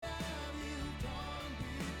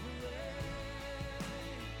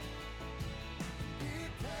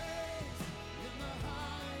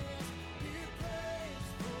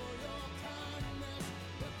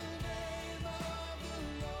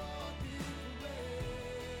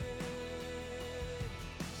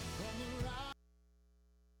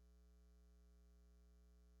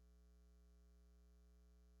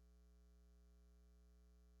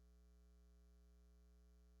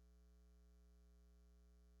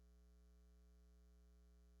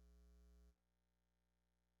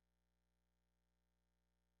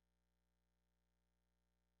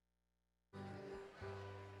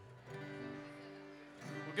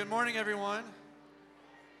good morning, everyone.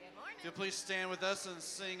 Good morning. If you'll please stand with us and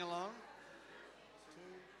sing along.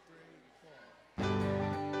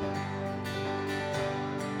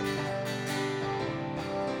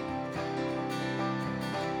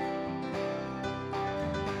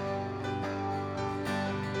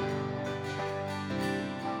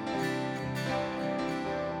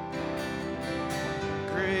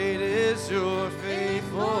 Great is your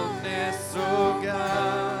faithfulness, O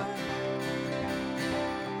God.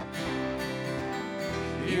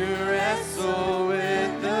 You wrestle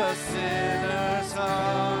with the sinner's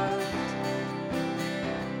heart.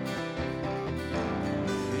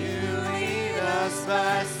 You lead us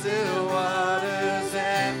by still waters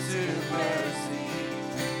and to mercy,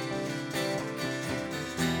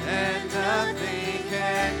 and nothing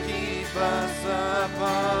can keep us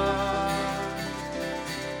apart.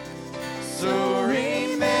 So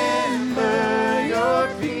remember your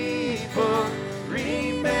people,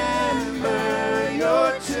 remember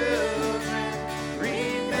your children,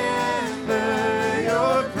 remember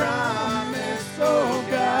your promise, oh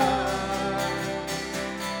God.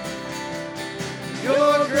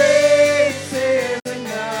 Your grace is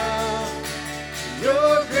enough,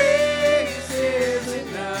 your grace is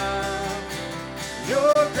enough,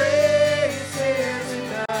 your grace is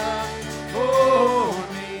enough for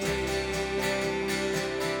me.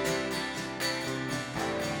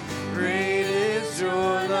 Great is your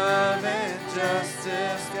love and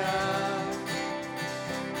justice, God.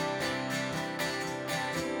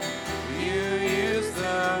 You use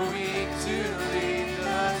the weak to lead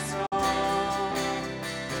the strong.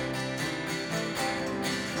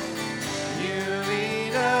 You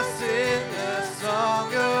lead us in the song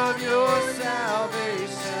of your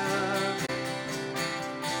salvation,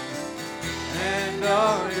 and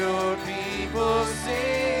all your people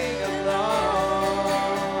sing along.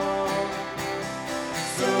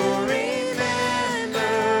 So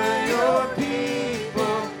remember your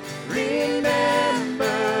people,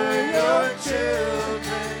 remember your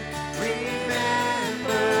children,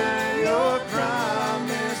 remember your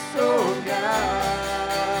promise, oh God.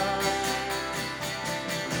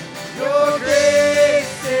 Your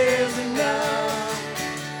grace is enough,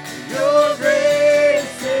 your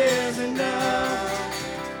grace is enough,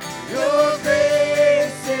 your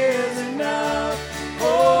grace is enough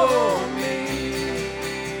for me.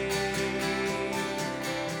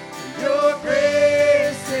 Your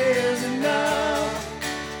grace is enough,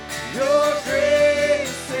 your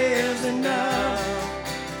grace is enough,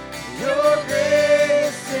 your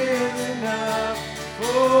grace is enough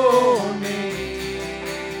for me.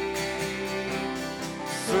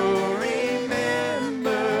 So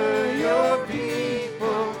remember your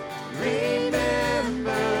people,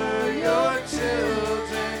 remember your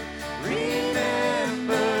children,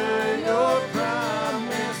 remember your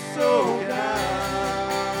promise, oh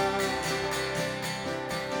God.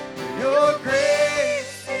 Your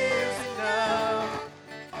grace is enough,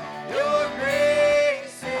 your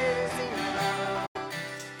grace is enough,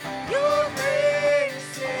 your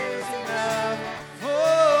grace is enough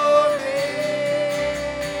for me.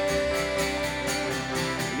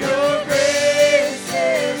 Your grace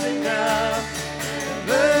is enough,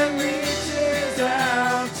 that reaches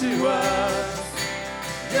out to us.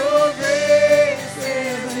 Your grace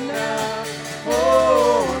is enough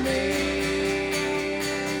for me.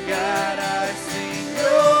 God, I sing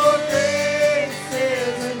your grace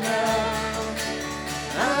is enough.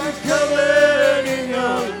 I'm covered in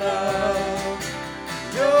your love.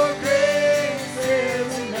 Your grace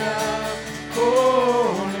is enough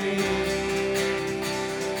for me.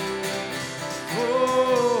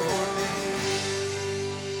 For me.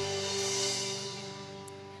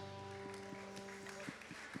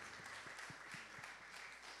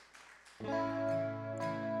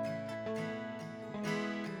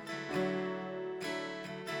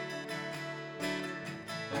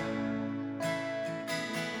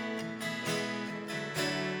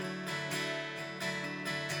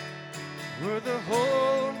 Were the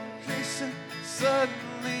whole creation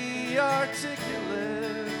suddenly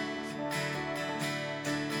articulate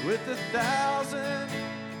with 1,000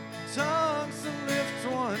 tongues to lift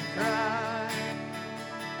one cry?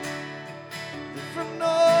 From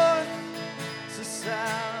north to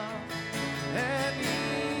south and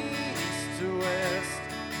east to west,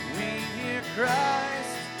 we hear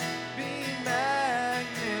Christ be magnified.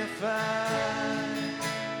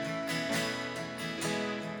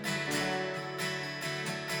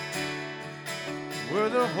 Were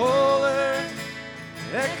the whole earth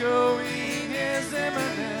echoing his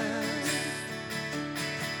eminence,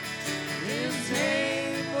 his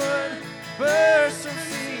name would burst from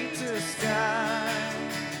sea to sky.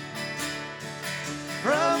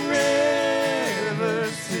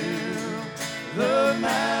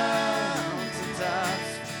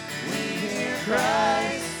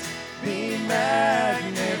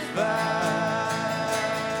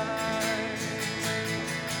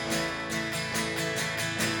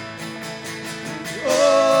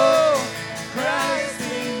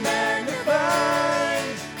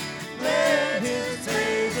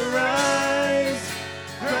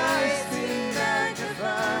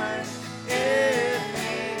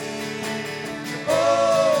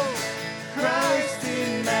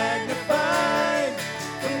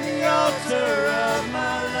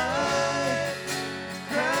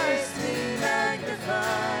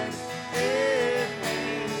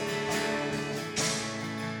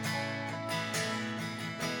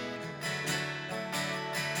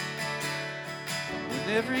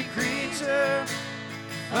 Every creature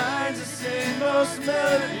finds its inmost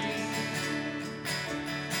melody.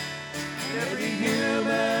 Every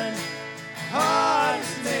human heart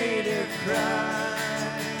is made to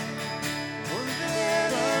cry. Oh,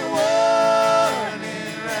 then one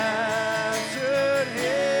enraptured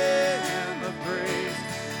hymn of praise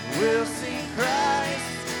will sing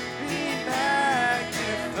Christ be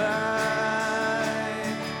magnified.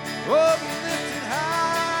 Oh, be lifted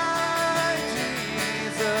high,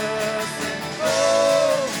 Jesus, and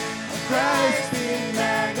oh, Christ be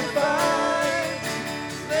magnified.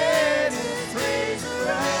 Let His praise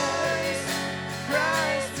arise.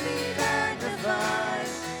 Christ be magnified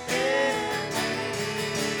in me.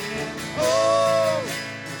 Oh,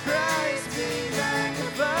 Christ be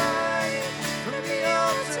magnified from the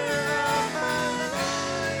altar of my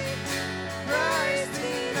life. Christ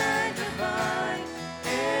be magnified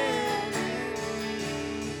in me.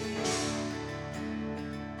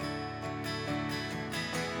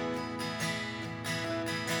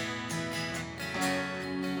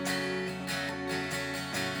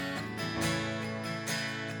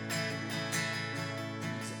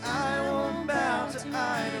 I won't bow to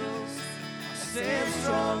idols. I'll stand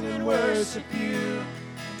strong and worship you.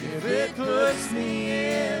 If it puts me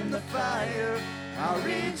in the fire, I'll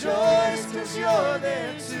rejoice 'cause you're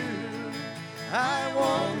there too. I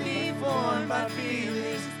won't be formed by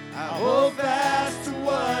feelings. I hold fast to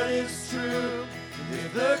what is true.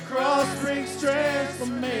 If the cross brings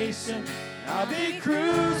transformation, I'll be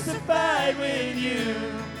crucified with you.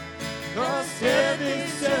 'Cause death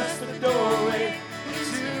is just the doorway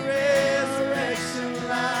to resurrection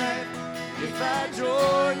life. If I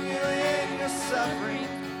join you in your suffering,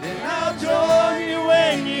 then I'll join you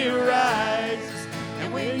when you rise.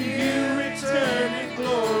 And when you return in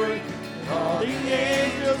glory, with all the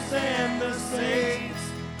angels and the saints,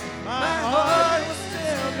 my heart will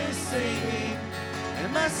still be singing,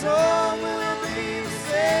 and my soul will be the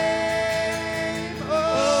same.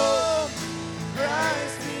 Oh,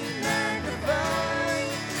 Christ be magnified.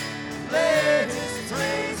 Let His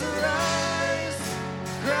praise arise.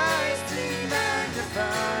 Christ be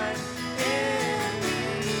magnified in me.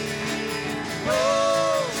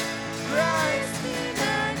 Oh, Christ be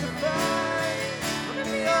magnified from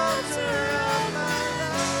the altar of my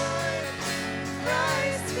life.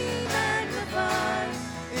 Christ be magnified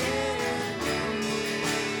in me.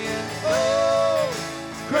 Oh,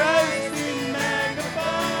 Christ be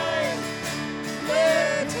magnified.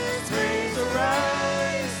 Let His praise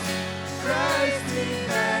arise. Christ be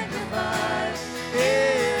magnified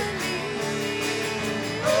in me.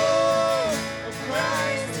 Oh,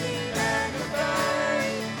 Christ be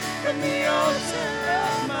magnified from the altar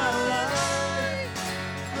of my life.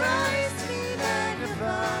 Christ be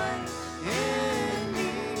magnified in me.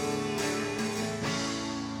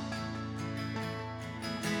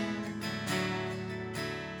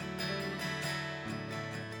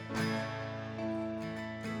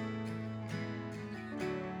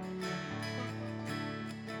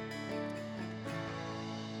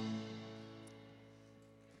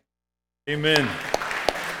 Amen.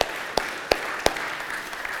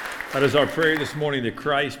 That is our prayer this morning, that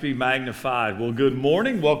Christ be magnified. Well, good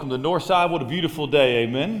morning. Welcome to Northside. What a beautiful day.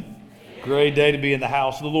 Amen. Great day to be in the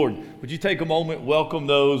house of the Lord. Would you take a moment, welcome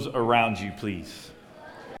those around you, please.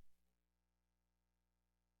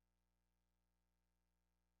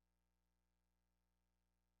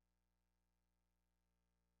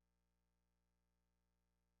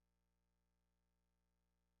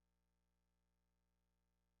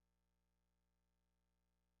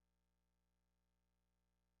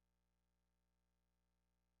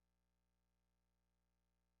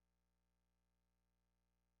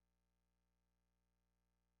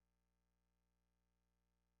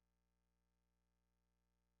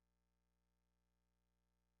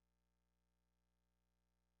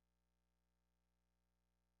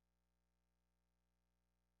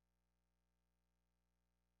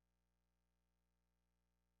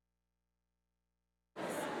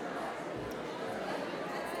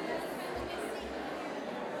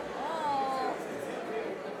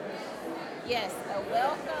 Yes, a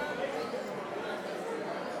welcome.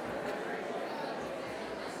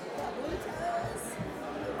 Blue toes.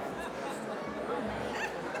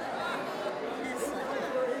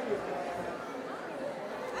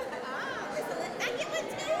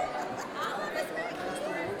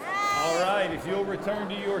 All right, if you'll return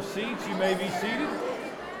to your seats, you may be seated.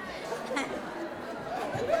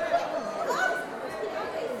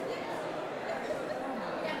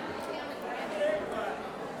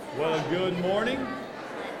 Well, good morning.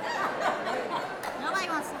 Nobody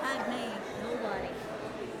wants to hug me. Nobody.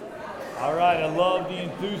 All right. right, I love the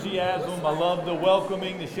enthusiasm. I love the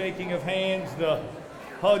welcoming, the shaking of hands, the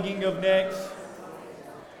hugging of necks.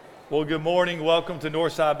 Well, good morning. Welcome to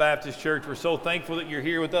Northside Baptist Church. We're so thankful that you're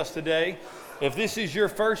here with us today. If this is your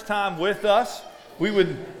first time with us, we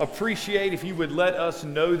would appreciate if you would let us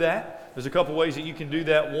know that. There's a couple ways that you can do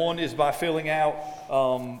that. One is by filling out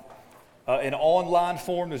an online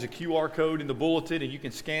form. There's a QR code in the bulletin, and you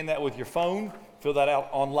can scan that with your phone, fill that out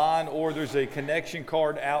online, or there's a connection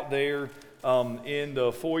card out there in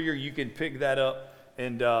the foyer. You can pick that up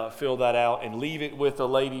and fill that out and leave it with the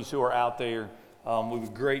ladies who are out there. We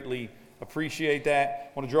would greatly appreciate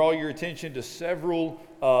that. I want to draw your attention to several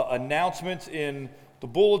announcements in the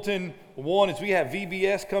bulletin. One is we have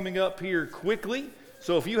VBS coming up here quickly.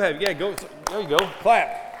 So if you have, go, there you go,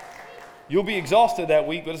 clap. You'll be exhausted that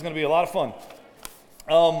week, but it's going to be a lot of fun.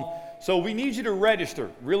 So we need you to register.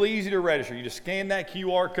 Really easy to register. You just scan that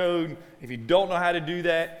QR code. If you don't know how to do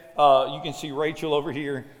that, you can see Rachel over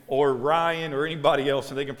here or Ryan or anybody else,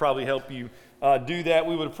 and they can probably help you do that.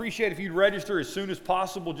 We would appreciate if you'd register as soon as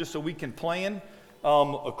possible just so we can plan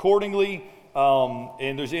accordingly.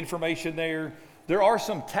 And there's information there. There are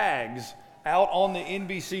some tags out on the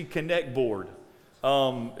NBC Connect board.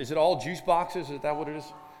 Is it all juice boxes? Is that what it is?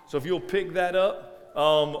 So if you'll pick that up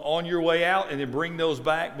on your way out and then bring those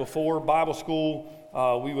back before Bible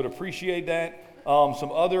school, we would appreciate that.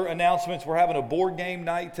 Some other announcements. We're having a board game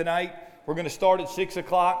night tonight. We're going to start at 6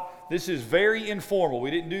 o'clock. This is very informal.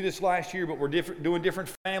 We didn't do this last year, but we're doing different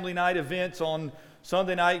family night events on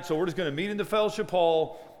Sunday night. So we're just going to meet in the fellowship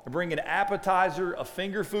hall and bring an appetizer, a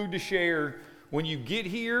finger food to share. When you get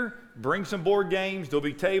here, bring some board games. There'll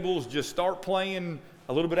be tables. Just start playing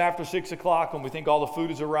a little bit after 6 o'clock when we think all the food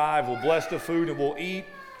has arrived. We'll bless the food and we'll eat.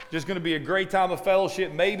 Just going to be a great time of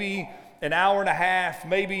fellowship, maybe an hour and a half,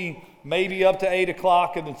 maybe up to 8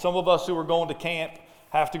 o'clock, and then some of us who are going to camp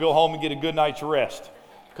have to go home and get a good night's rest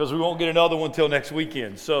because we won't get another one till next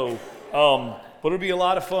weekend. So, but it'll be a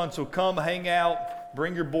lot of fun. So come hang out,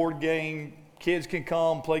 bring your board game. Kids can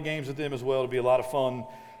come, play games with them as well. It'll be a lot of fun.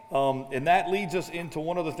 And that leads us into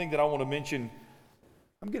one other thing that I want to mention.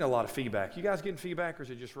 I'm getting a lot of feedback. You guys getting feedback, or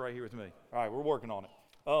is it just right here with me? All right, we're working on it.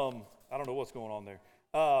 I don't know what's going on there.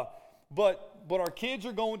 But our kids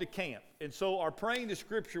are going to camp. And so our praying the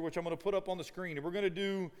scripture, which I'm going to put up on the screen, and we're going to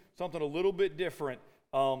do something a little bit different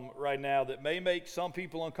right now that may make some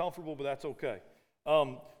people uncomfortable, but that's okay.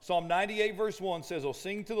 Psalm 98 verse 1 says, "Oh,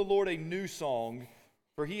 sing to the Lord a new song,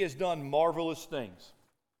 for he has done marvelous things."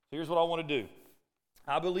 Here's what I want to do.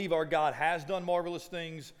 I believe our God has done marvelous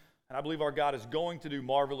things, and I believe our God is going to do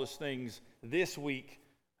marvelous things this week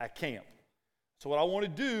at camp. So what I want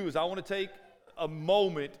to do is I want to take a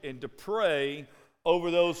moment and to pray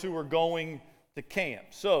over those who are going to camp.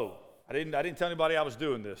 So I didn't tell anybody I was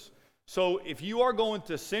doing this. So if you are going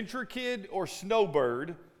to CentraKid or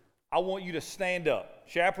Snowbird, I want you to stand up.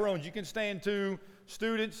 Chaperones, you can stand too.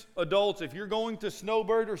 Students, adults, if you're going to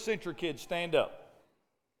Snowbird or CentraKid, stand up.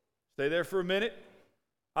 Stay there for a minute.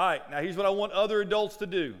 All right, now here's what I want other adults to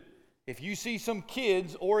do. If you see some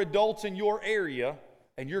kids or adults in your area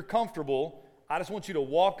and you're comfortable, I just want you to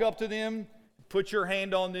walk up to them, put your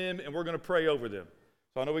hand on them, and we're going to pray over them.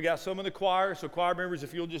 So I know we got some in the choir, so choir members,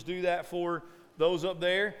 if you'll just do that for those up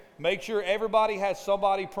there. Make sure everybody has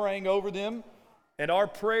somebody praying over them. And our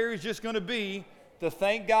prayer is just going to be to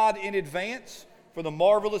thank God in advance for the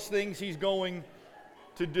marvelous things he's going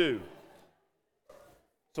to do.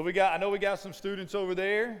 So I know we got some students over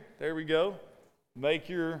there. There we go. You'll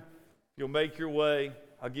make your way.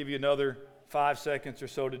 I'll give you another 5 seconds or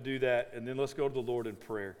so to do that, and then let's go to the Lord in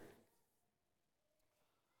prayer.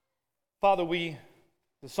 Father, the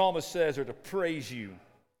psalmist says, are to praise you,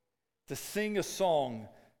 to sing a song,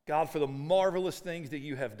 God, for the marvelous things that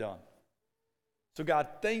you have done. So God,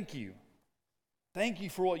 thank you. Thank you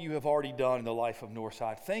for what you have already done in the life of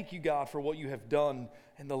Northside. Thank you, God, for what you have done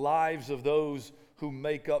in the lives of those who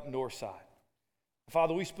make up Northside.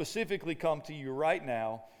 Father, we specifically come to you right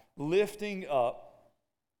now, lifting up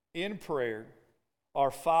in prayer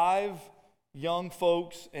our 5 young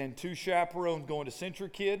folks and 2 chaperones going to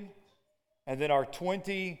CentraKid, and then our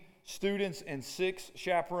 20 students and 6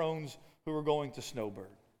 chaperones who are going to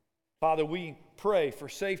Snowbird. Father, we pray for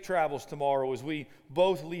safe travels tomorrow as we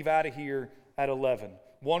both leave out of here at 11.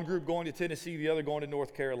 One group going to Tennessee, the other going to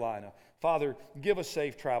North Carolina. Father, give us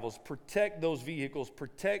safe travels. Protect those vehicles.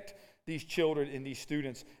 Protect these children and these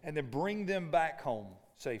students, and then bring them back home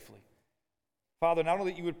safely. Father, not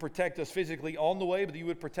only that you would protect us physically on the way, but that you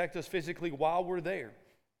would protect us physically while we're there.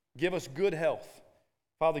 Give us good health.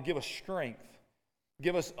 Father, give us strength.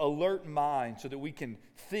 Give us alert minds so that we can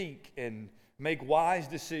think and make wise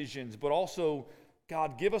decisions, but also,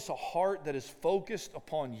 God, give us a heart that is focused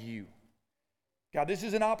upon you. God, this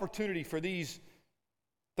is an opportunity for these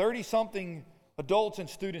 30-something adults and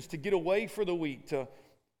students to get away for the week, to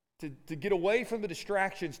get away from the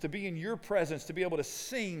distractions, to be in your presence, to be able to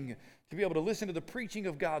sing, to be able to listen to the preaching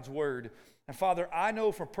of God's word. And Father, I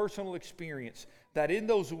know from personal experience that in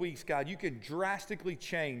those weeks, God, you can drastically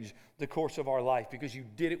change the course of our life because you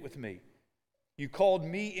did it with me. You called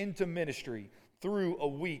me into ministry through a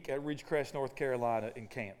week at Ridgecrest, North Carolina in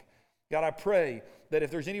camp. God, I pray that if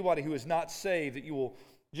there's anybody who is not saved, that you will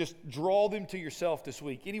just draw them to yourself this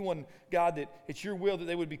week. Anyone, God, that it's your will that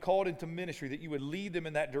they would be called into ministry, that you would lead them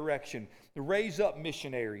in that direction. Raise up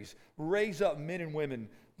missionaries. Raise up men and women.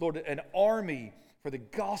 Lord, an army for the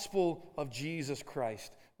gospel of Jesus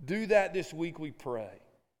Christ. Do that this week, we pray,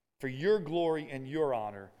 for your glory and your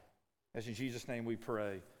honor. As in Jesus' name we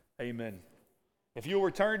pray. Amen. If you'll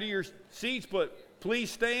return to your seats, but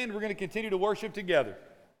please stand. We're going to continue to worship together.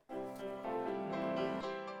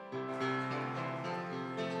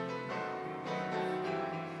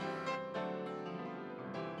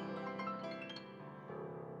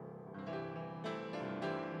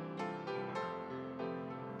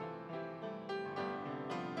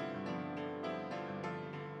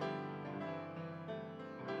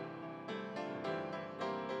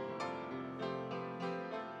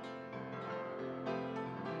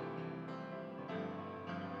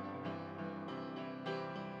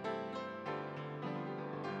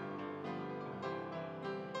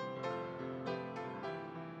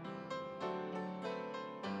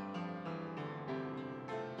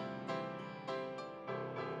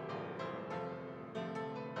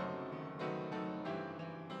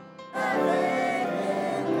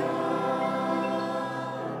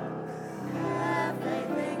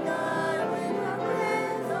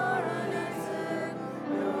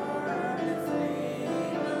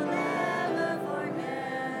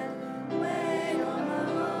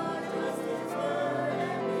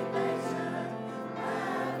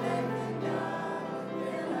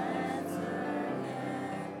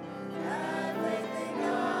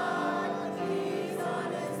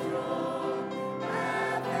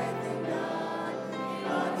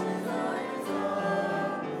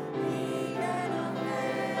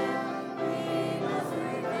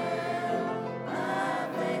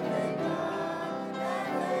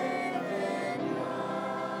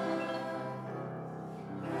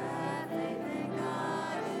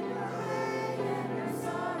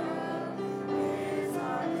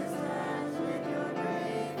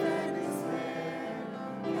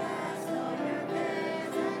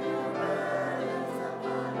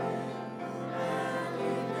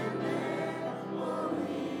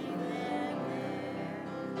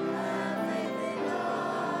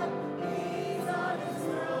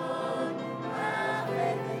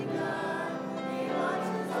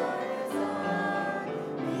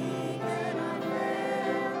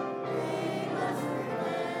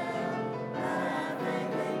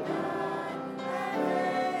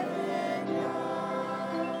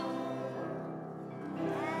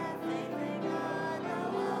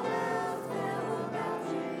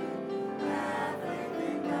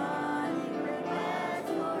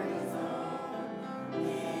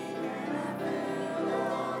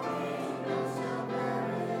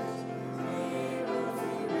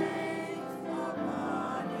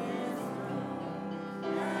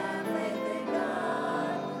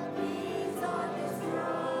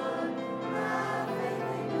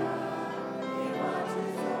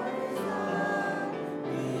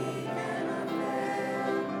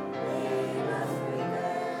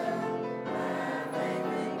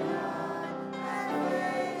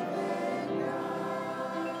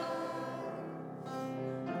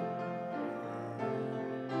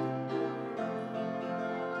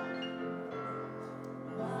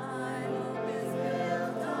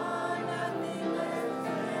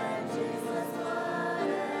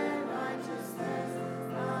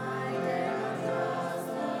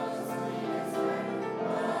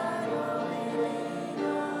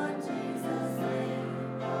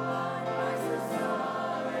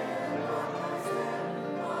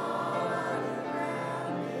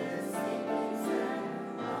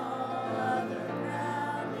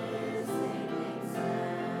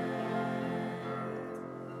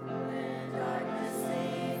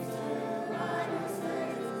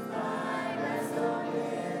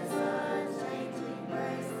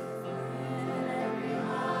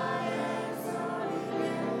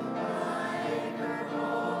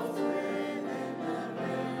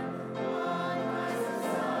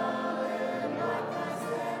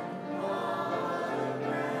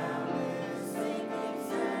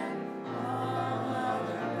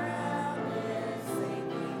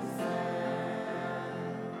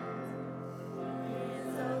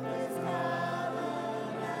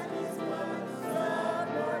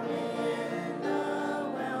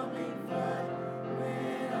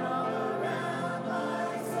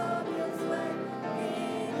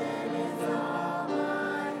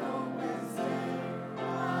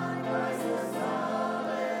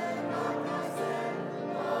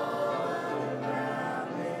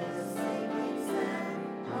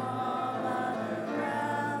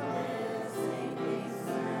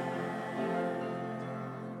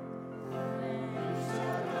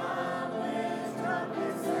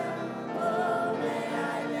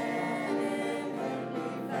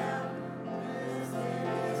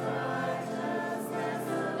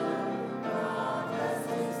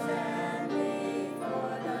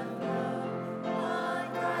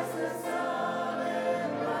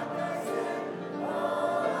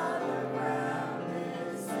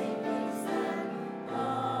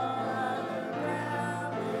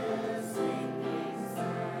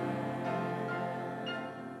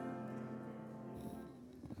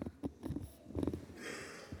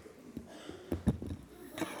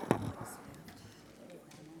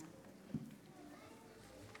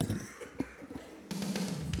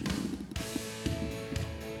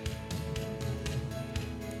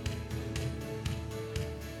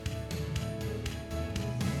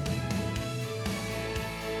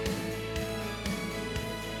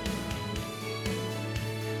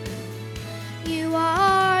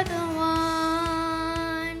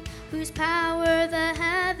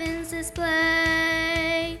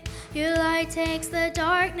 light takes the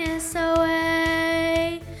darkness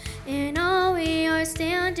away. In all we are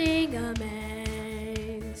standing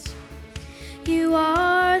amazed. You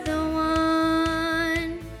are the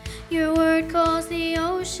one. Your word calls the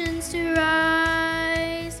oceans to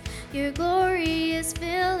rise. Your glory is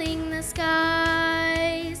filling the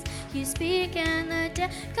skies. You speak and the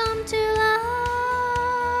dead come to life.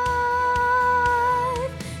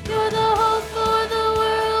 You're the hope for the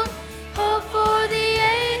world, hope for the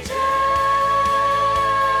ages.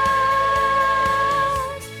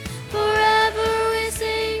 Forever we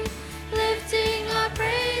sing, lifting our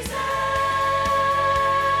praises.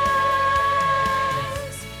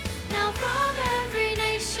 Now from every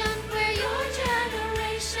nation, we're your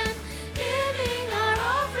generation, giving our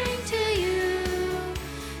offering to you.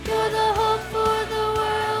 You're the hope for the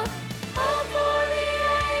world, hope for the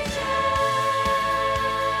ages.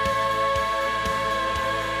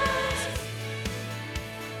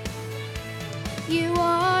 You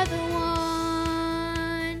are the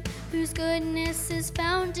one whose goodness is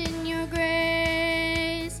found in your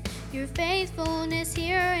grace. Your faithfulness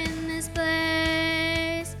here in this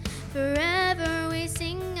place. Forever we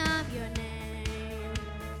sing of your name.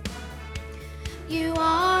 You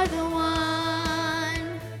are the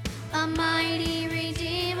one, a mighty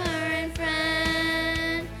redeemer and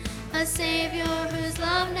friend, a savior whose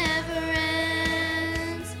love never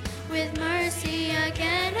ends, with mercy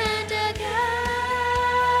again and again.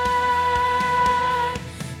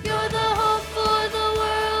 You're the hope for the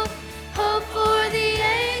world, hope for the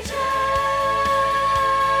ages.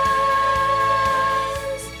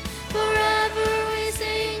 Forever we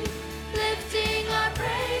sing, lifting our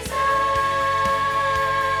praises.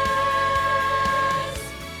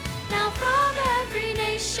 Now from every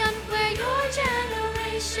nation, we're your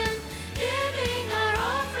generation, giving our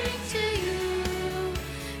offering to you.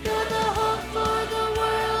 You're the hope for the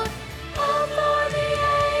world, hope for the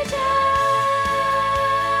ages.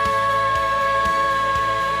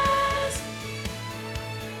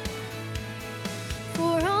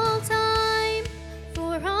 For all time,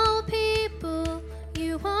 for all people,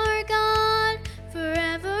 you are God,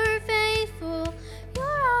 forever faithful.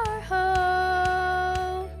 You're our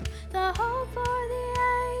hope, the hope for the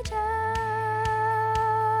ages.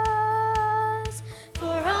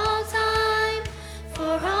 For all time,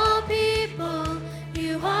 for all people,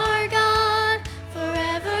 you are God,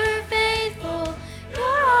 forever faithful.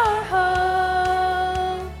 You're our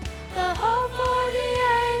hope, the hope for the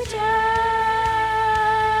ages.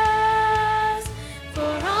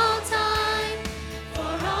 For all time,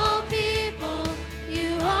 for all people,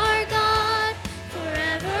 you are God,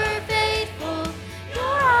 forever faithful.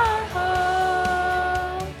 You're our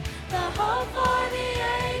hope, the hope for the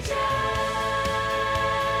ages.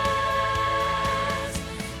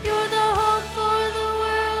 You're the hope for the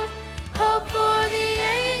world, hope for the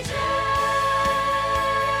ages.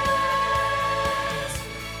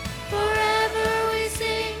 Forever we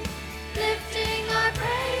sing, lifting our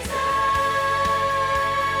praises.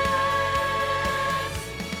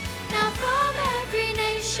 Now from every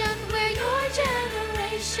nation, we're your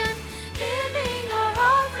generation, giving our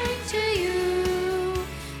offering to you.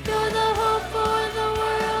 You're the hope for the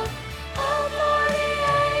world, hope for the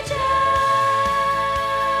ages.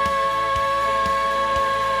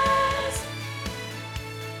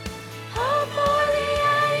 Hope for the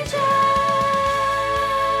ages.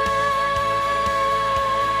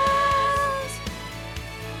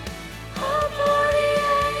 Hope for the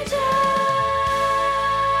ages.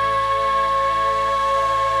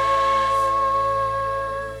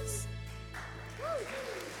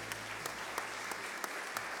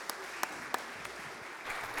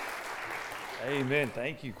 Amen.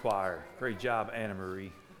 Thank you, choir. Great job, Anna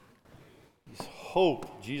Marie. It's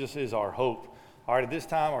hope. Jesus is our hope. All right, at this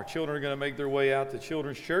time, our children are going to make their way out to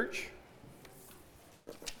Children's Church.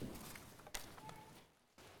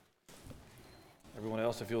 Everyone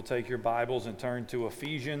else, if you'll take your Bibles and turn to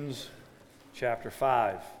Ephesians chapter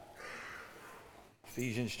 5.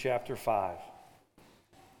 Ephesians chapter 5.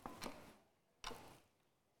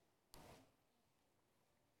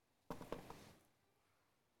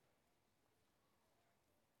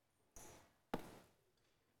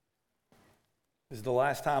 This is the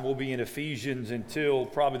last time we'll be in Ephesians until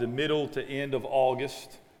probably the middle to end of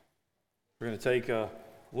August. We're going to take a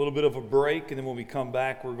little bit of a break, and then when we come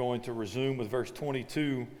back, we're going to resume with verse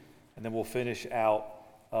 22, and then we'll finish out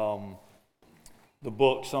the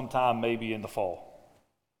book sometime maybe in the fall.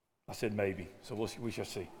 I said maybe, so we shall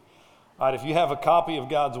see. All right, if you have a copy of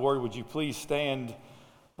God's Word, would you please stand?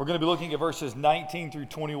 We're going to be looking at verses 19 through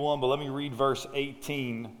 21, but let me read verse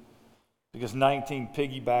 18, because 19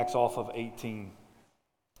 piggybacks off of 18.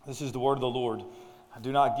 This is the word of the Lord.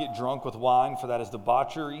 Do not get drunk with wine, for that is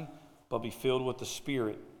debauchery, but be filled with the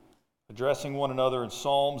Spirit, addressing one another in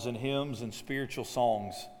psalms and hymns and spiritual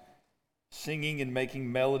songs, singing and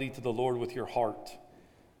making melody to the Lord with your heart,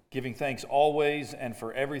 giving thanks always and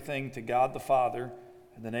for everything to God the Father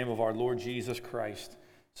in the name of our Lord Jesus Christ,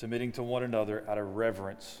 submitting to one another out of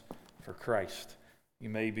reverence for Christ. You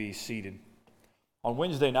may be seated. On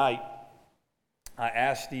Wednesday night, I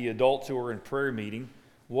asked the adults who were in prayer meeting,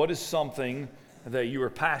 what is something that you are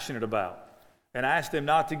passionate about? And I asked them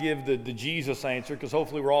not to give the Jesus answer, because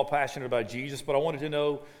hopefully we're all passionate about Jesus, but I wanted to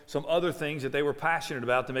know some other things that they were passionate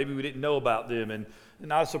about that maybe we didn't know about them. And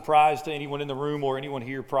not a surprise to anyone in the room or anyone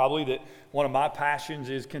here probably that one of my passions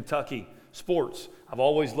is Kentucky sports. I've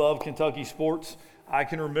always loved Kentucky sports. I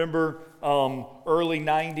can remember early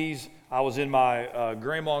 90s, I was in my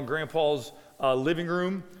grandma and grandpa's living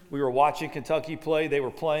room. We were watching Kentucky play. They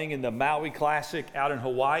were playing in the Maui Classic out in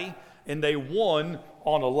Hawaii, and they won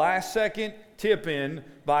on a last-second tip-in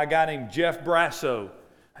by a guy named Jeff Brasso.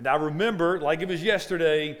 And I remember, like it was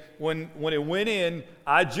yesterday, when it went in,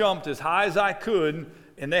 I jumped as high as I could,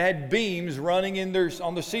 and they had beams running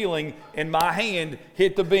on the ceiling, and my hand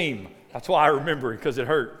hit the beam. That's why I remember it, because it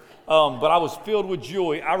hurt. But I was filled with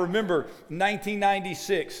joy. I remember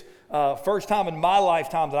 1996, first time in my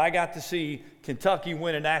lifetime that I got to see Kentucky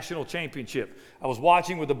win a national championship. I was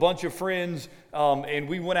watching with a bunch of friends, and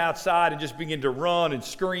we went outside and just began to run and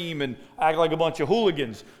scream and act like a bunch of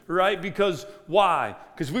hooligans, right? Because why?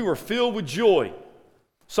 Because we were filled with joy.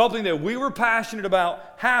 Something that we were passionate about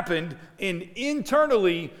happened, and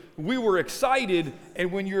internally we were excited.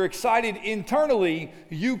 And when you're excited internally,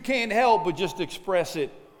 you can't help but just express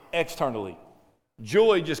it externally.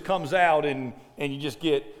 Joy just comes out, and you just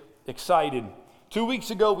get excited. 2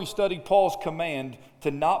 weeks ago, we studied Paul's command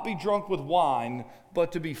to not be drunk with wine,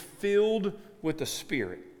 but to be filled with the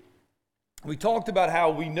Spirit. We talked about how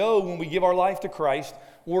we know when we give our life to Christ,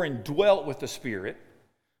 we're indwelt with the Spirit.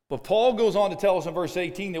 But Paul goes on to tell us in verse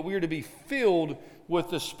 18 that we are to be filled with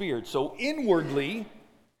the Spirit. So inwardly,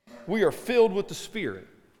 we are filled with the Spirit.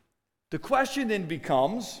 The question then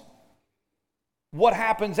becomes, what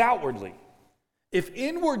happens outwardly? If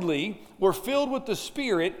inwardly we're filled with the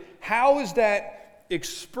Spirit, how is that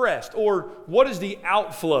expressed? Or what is the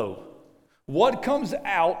outflow? What comes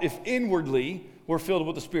out if inwardly we're filled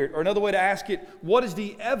with the Spirit? Or another way to ask it, what is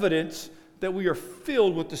the evidence that we are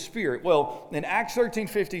filled with the Spirit? Well, in Acts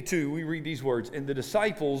 13:52, we read these words, and the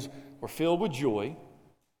disciples were filled with joy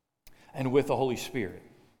and with the Holy Spirit.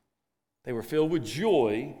 They were filled with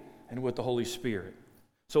joy and with the Holy Spirit.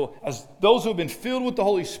 So as those who have been filled with the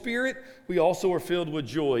Holy Spirit, we also are filled with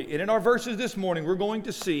joy. And in our verses this morning, we're going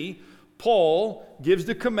to see Paul gives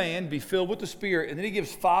the command, be filled with the Spirit, and then he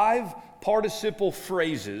gives 5 participle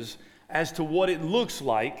phrases as to what it looks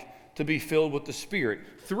like to be filled with the Spirit.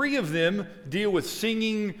 3 of them deal with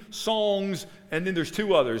singing, songs, and then there's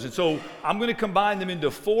 2 others. And so I'm going to combine them into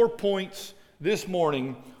 4 points this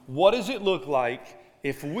morning. What does it look like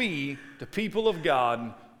if we, the people of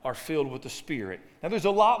God, are filled with the Spirit? Now, there's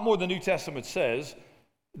a lot more the New Testament says,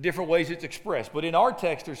 different ways it's expressed. But in our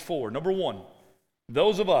text, there's 4. Number 1,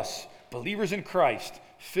 those of us, believers in Christ,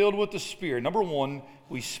 filled with the Spirit. Number 1,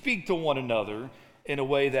 we speak to one another in a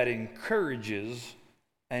way that encourages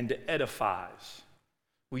and edifies.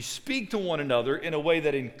 We speak to one another in a way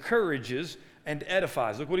that encourages and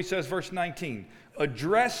edifies. Look what he says, verse 19.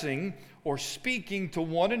 Addressing or speaking to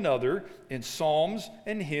one another in psalms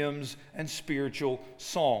and hymns and spiritual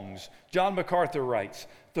songs. John MacArthur writes,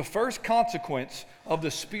 the first consequence of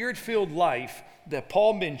the Spirit-filled life that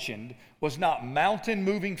Paul mentioned was not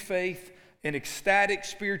mountain-moving faith, an ecstatic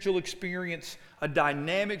spiritual experience, a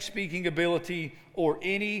dynamic speaking ability, or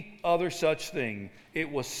any other such thing.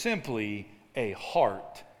 It was simply a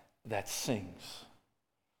heart that sings.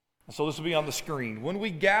 So this will be on the screen. When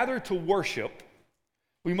we gather to worship,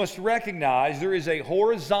 we must recognize there is a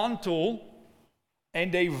horizontal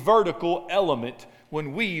and a vertical element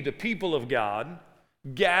when we, the people of God,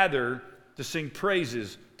 gather to sing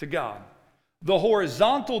praises to God. The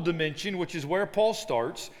horizontal dimension, which is where Paul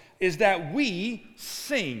starts, is that we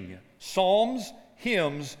sing psalms,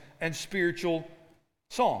 hymns, and spiritual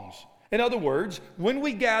songs. In other words, when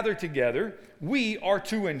we gather together, we are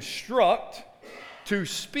to instruct, to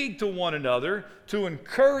speak to one another, to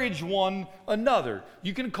encourage one another.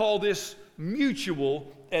 You can call this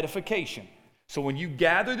mutual edification. So when you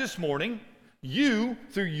gather this morning, you,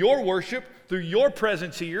 through your worship, through your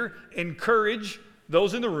presence here, encourage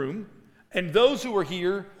those in the room, and those who are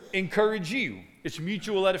here encourage you. It's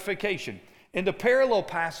mutual edification. In the parallel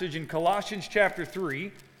passage in Colossians chapter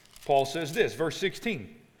 3, Paul says this, verse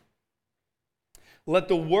 16. Let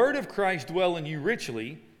the word of Christ dwell in you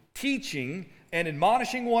richly, teaching and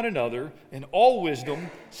admonishing one another in all wisdom,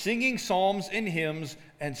 singing psalms and hymns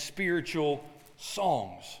and spiritual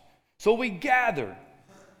songs. So we gather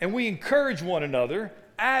and we encourage one another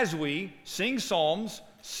as we sing psalms,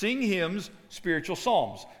 sing hymns, spiritual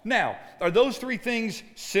songs. Now, are those three things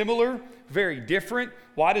similar, very different?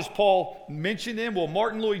 Why does Paul mention them? Well,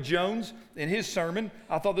 Martin Lloyd-Jones, in his sermon,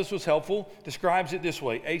 I thought this was helpful, describes it this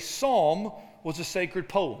way. A psalm was a sacred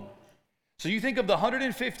poem. So you think of the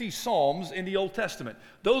 150 psalms in the Old Testament.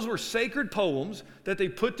 Those were sacred poems that they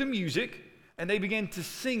put to music and they began to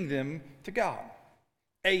sing them to God.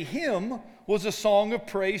 A hymn was a song of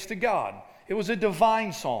praise to God. It was a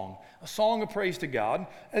divine song, a song of praise to God.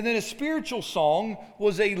 And then a spiritual song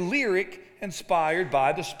was a lyric inspired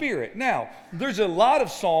by the Spirit. Now, there's a lot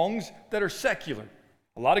of songs that are secular,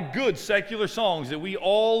 a lot of good secular songs that we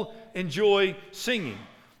all enjoy singing.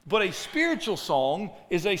 But a spiritual song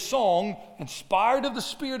is a song inspired of the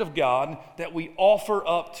Spirit of God that we offer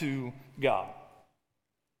up to God.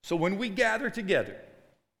 So when we gather together,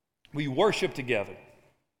 we worship together,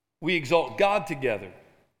 we exalt God together,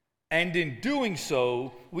 and in doing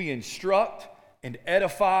so, we instruct and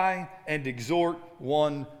edify and exhort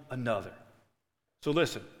one another. So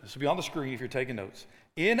listen, this will be on the screen if you're taking notes.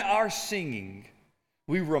 In our singing,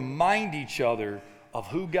 we remind each other of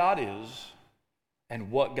who God is and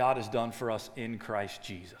what God has done for us in Christ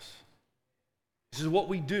Jesus. This is what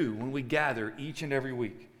we do when we gather each and every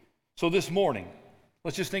week. So this morning,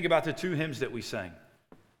 let's just think about the two hymns that we sang.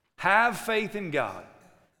 Have faith in God.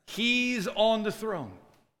 He's on the throne.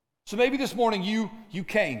 So maybe this morning you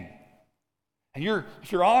came. And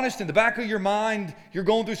if you're honest, in the back of your mind, you're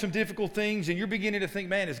going through some difficult things and you're beginning to think,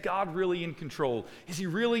 man, is God really in control? Is he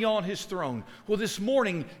really on his throne? Well, this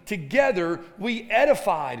morning, together, we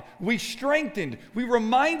edified, we strengthened, we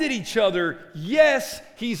reminded each other, yes,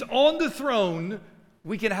 he's on the throne.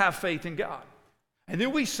 We can have faith in God. And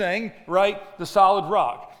then we sang, right, the solid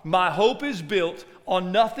rock. My hope is built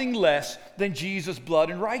on nothing less than Jesus' blood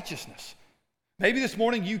and righteousness. Maybe this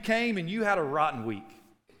morning you came and you had a rotten week.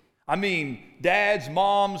 I mean, dads,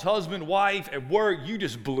 moms, husband, wife, at work, you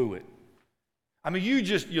just blew it. I mean,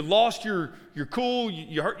 you lost your cool,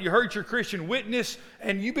 you hurt your Christian witness,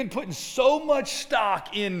 and you've been putting so much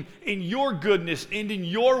stock in your goodness and in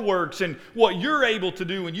your works and what you're able to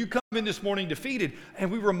do, and you come in this morning defeated, and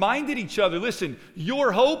we reminded each other, listen,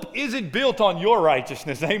 your hope isn't built on your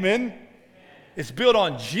righteousness, amen? It's built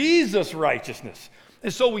on Jesus' righteousness.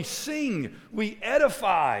 And so we sing, we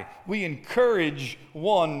edify, we encourage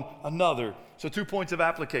one another. So 2 points of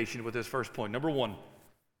application with this first point. Number one,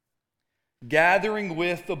 gathering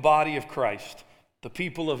with the body of Christ, the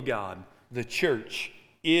people of God, the church,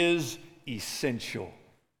 is essential.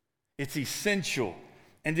 It's essential.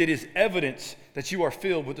 And it is evidence that you are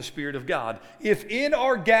filled with the Spirit of God. If in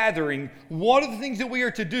our gathering, one of the things that we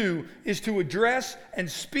are to do is to address and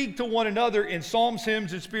speak to one another in psalms,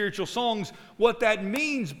 hymns, and spiritual songs, what that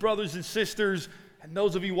means, brothers and sisters, and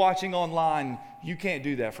those of you watching online, you can't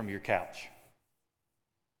do that from your couch.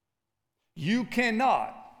 You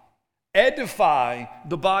cannot edify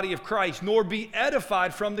the body of Christ, nor be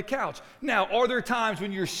edified from the couch. Now, are there times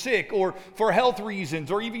when you're sick or for health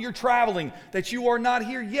reasons or even you're traveling that you are not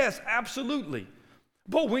here? Yes, absolutely.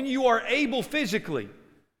 But when you are able physically,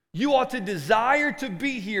 you ought to desire to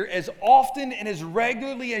be here as often and as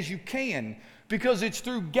regularly as you can, because it's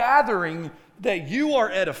through gathering that you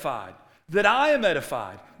are edified, that I am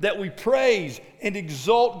edified, that we praise and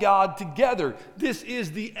exalt God together. This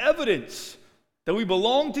is the evidence that we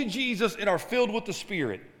belong to Jesus and are filled with the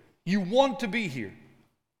Spirit. You want to be here.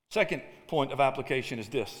 Second point of application is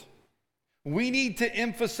this. We need to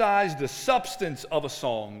emphasize the substance of a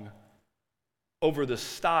song over the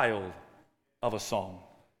style of a song.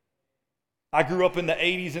 I grew up in the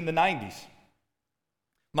 80s and the 90s.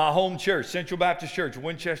 My home church, Central Baptist Church,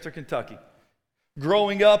 Winchester, Kentucky.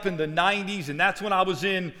 Growing up in the 90s, and that's when I was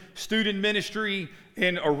in student ministry,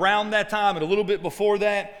 and around that time and a little bit before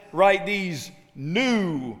that, right, these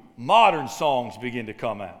new modern songs begin to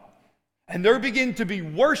come out. And there begin to be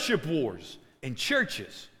worship wars in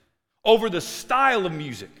churches over the style of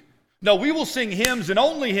music. No, we will sing hymns and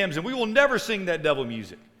only hymns, and we will never sing that devil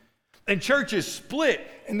music. And churches split,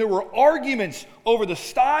 and there were arguments over the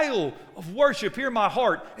style of worship. Hear my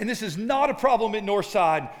heart, and this is not a problem at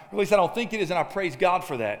Northside, or at least I don't think it is, and I praise God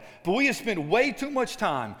for that. But we have spent way too much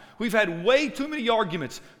time. We've had way too many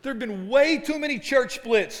arguments. There have been way too many church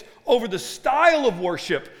splits over the style of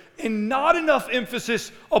worship and not enough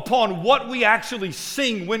emphasis upon what we actually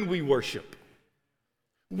sing when we worship.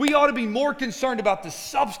 We ought to be more concerned about the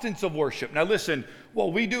substance of worship. Now listen,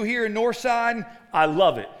 what we do here in Northside, I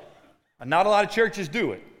love it. Not a lot of churches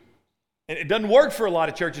do it. And it doesn't work for a lot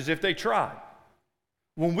of churches if they try.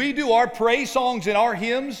 When we do our praise songs and our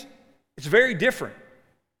hymns, it's very different.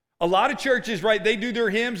 A lot of churches, right, they do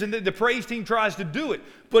their hymns and the praise team tries to do it.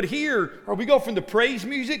 But here, or we go from the praise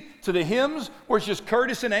music to the hymns where it's just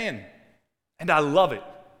Curtis and Ann. And I love it.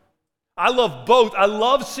 I love both. I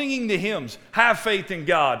love singing the hymns. Have faith in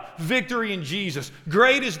God. Victory in Jesus.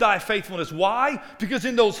 Great is thy faithfulness. Why? Because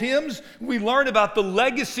in those hymns, we learn about the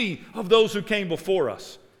legacy of those who came before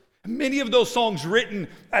us. Many of those songs written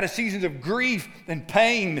out of seasons of grief and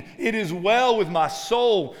pain. It is well with my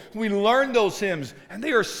soul. We learn those hymns, and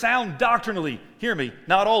they are sound doctrinally. Hear me,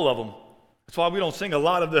 not all of them. That's why we don't sing a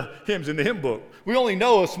lot of the hymns in the hymn book. We only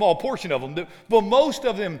know a small portion of them, but most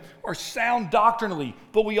of them are sound doctrinally.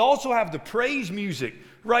 But we also have the praise music,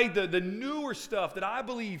 right? The newer stuff that I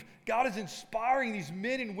believe God is inspiring these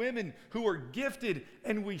men and women who are gifted,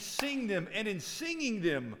 and we sing them, and in singing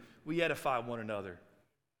them, we edify one another.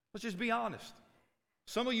 Let's just be honest.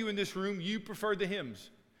 Some of you in this room, you prefer the hymns.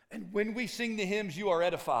 And when we sing the hymns, you are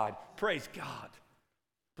edified. Praise God.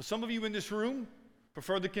 But some of you in this room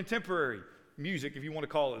prefer the contemporary music, if you want to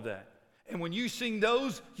call it that. And when you sing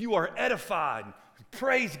those, you are edified.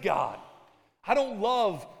 Praise God. I don't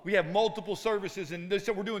love, we have multiple services and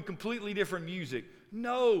so we're doing completely different music.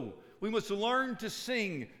 No, we must learn to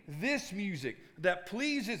sing this music that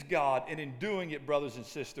pleases God, and in doing it, brothers and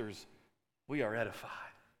sisters, we are edified.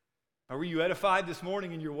 Were you edified this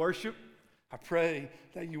morning in your worship? I pray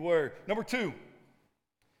that you were. Number 2,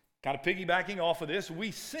 kind of piggybacking off of this,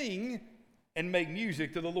 we sing and make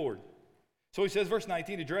music to the Lord. So he says, verse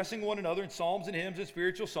 19, addressing one another in psalms and hymns and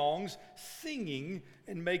spiritual songs, singing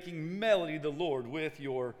and making melody to the Lord with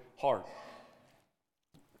your heart.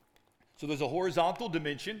 So there's a horizontal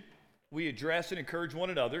dimension. We address and encourage one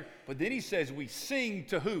another. But then he says we sing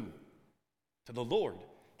to who? To the Lord.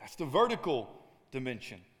 That's the vertical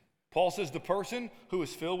dimension. Paul says the person who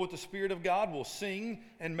is filled with the Spirit of God will sing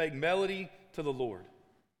and make melody to the Lord.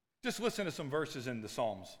 Just listen to some verses in the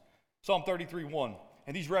Psalms. Psalm 33:1.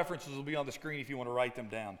 And these references will be on the screen if you want to write them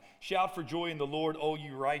down. Shout for joy in the Lord, O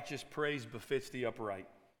you righteous, praise befits the upright.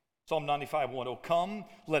 Psalm 95:1. Oh, come,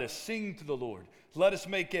 let us sing to the Lord. Let us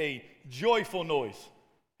make a joyful noise.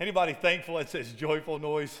 Anybody thankful that says joyful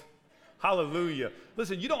noise? Hallelujah.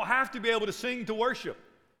 Listen, you don't have to be able to sing to worship.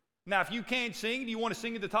 Now, if you can't sing, do you want to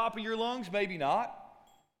sing at the top of your lungs? Maybe not.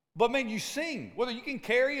 But man, you sing. Whether you can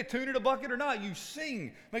carry a tune in a bucket or not, you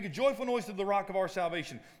sing. Make a joyful noise to the rock of our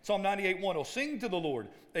salvation. Psalm 98:1. Oh, sing to the Lord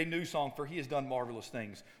a new song, for he has done marvelous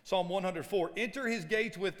things. Psalm 104. Enter his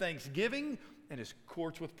gates with thanksgiving and his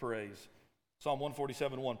courts with praise. Psalm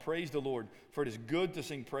 147:1. Praise the Lord, for it is good to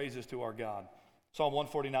sing praises to our God. Psalm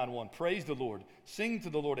 149:1. Praise the Lord. Sing to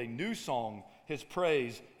the Lord a new song, his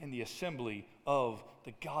praise in the assembly of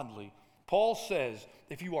the godly. Paul says,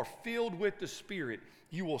 if you are filled with the Spirit,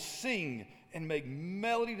 you will sing and make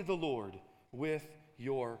melody to the Lord with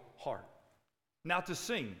your heart. Now, to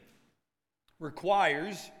sing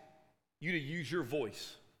requires you to use your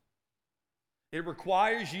voice. It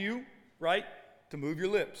requires you, right, to move your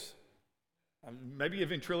lips. Maybe a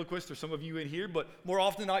ventriloquist or some of you in here, but more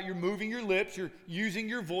often than not, you're moving your lips, you're using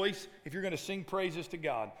your voice if you're going to sing praises to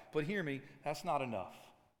God. But hear me, that's not enough.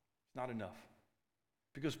 It's not enough.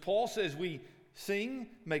 Because Paul says we sing,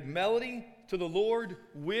 make melody to the Lord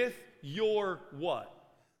with your what?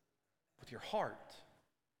 With your heart.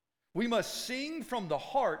 We must sing from the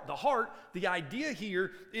heart. The heart, the idea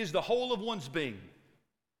here is the whole of one's being.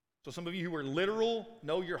 So some of you who are literal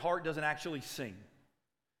know your heart doesn't actually sing.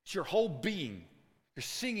 It's your whole being. You're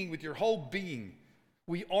singing with your whole being.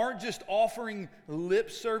 We aren't just offering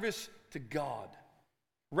lip service to God.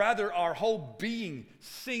 Rather, our whole being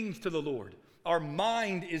sings to the Lord. Our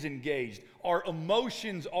mind is engaged. Our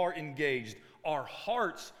emotions are engaged. Our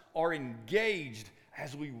hearts are engaged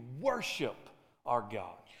as we worship our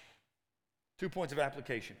God. 2 points of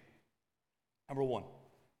application. Number 1,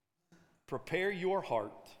 prepare your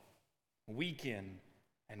heart week in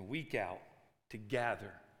and week out to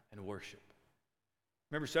gather and worship.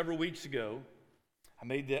 Remember, several weeks ago, I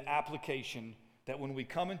made the application that when we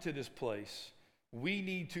come into this place, we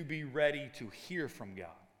need to be ready to hear from God.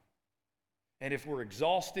 And if we're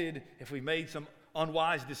exhausted, if we made some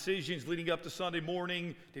unwise decisions leading up to Sunday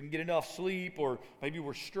morning, didn't get enough sleep, or maybe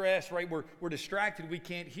we're stressed, right? We're distracted, we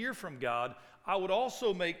can't hear from God. I would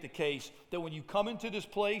also make the case that when you come into this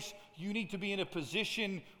place, you need to be in a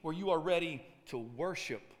position where you are ready to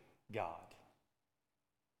worship God.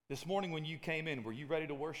 This morning when you came in, were you ready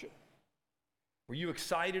to worship? Were you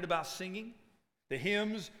excited about singing? The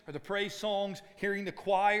hymns or the praise songs, hearing the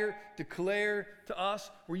choir declare to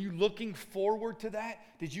us, were you looking forward to that?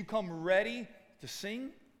 Did you come ready to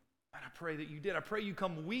sing? And I pray that you did. I pray you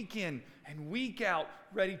come week in and week out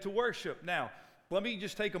ready to worship. Now, let me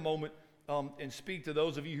just take a moment and speak to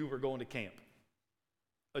those of you who are going to camp.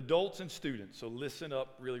 Adults and students, so listen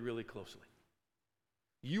up really, really closely.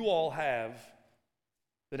 You all have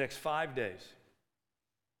the next 5 days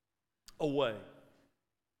away.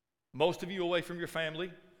 Most of you away from your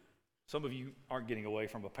family. Some of you aren't getting away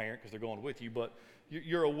from a parent because they're going with you, but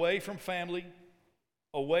you're away from family,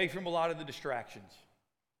 away from a lot of the distractions.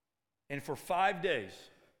 And for 5 days,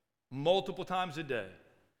 multiple times a day,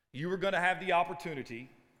 you are going to have the opportunity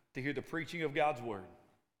to hear the preaching of God's word.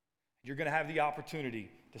 You're going to have the opportunity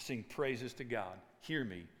to sing praises to God. Hear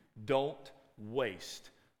me. Don't waste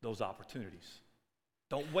those opportunities.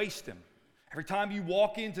 Don't waste them. Every time you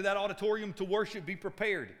walk into that auditorium to worship, be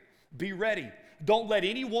prepared. Be ready. Don't let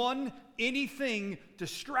anyone, anything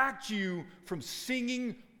distract you from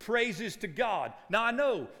singing praises to God. Now, I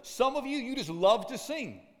know some of you just love to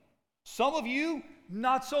sing. Some of you,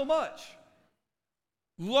 not so much.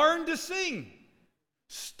 Learn to sing.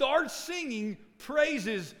 Start singing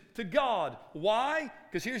praises to God. Why?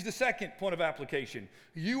 Because here's the second point of application.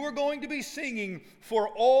 You are going to be singing for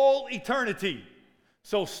all eternity.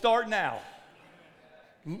 So start now.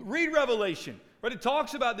 Read Revelation. Right, it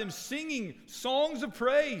talks about them singing songs of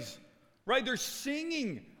praise. Right, they're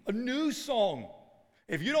singing a new song.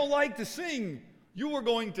 If you don't like to sing, you are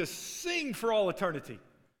going to sing for all eternity.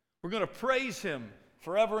 We're going to praise Him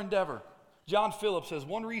forever and ever. John Phillips says,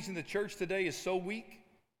 one reason the church today is so weak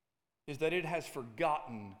is that it has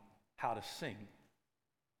forgotten how to sing.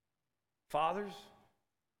 Fathers,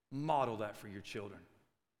 model that for your children.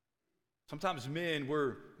 Sometimes men,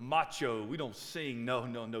 we're macho. We don't sing. No.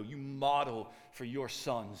 You model for your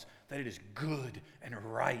sons that it is good and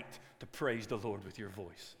right to praise the Lord with your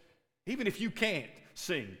voice. Even if you can't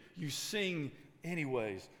sing, you sing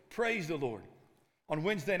anyways. Praise the Lord. On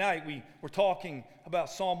Wednesday night, we were talking about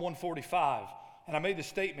Psalm 145, and I made the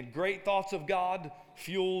statement, great thoughts of God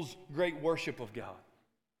fuels great worship of God.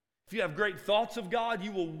 If you have great thoughts of God,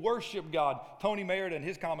 you will worship God. Tony Merida in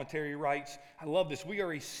his commentary writes, I love this, we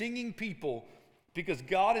are a singing people because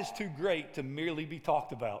God is too great to merely be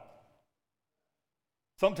talked about.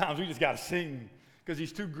 Sometimes we just got to sing because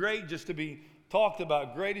He's too great just to be talked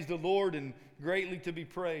about. Great is the Lord and greatly to be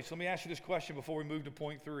praised. So let me ask you this question before we move to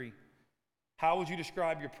point 3. How would you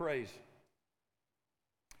describe your praise?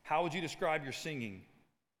 How would you describe your singing?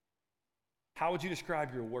 How would you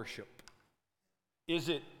describe your worship? Is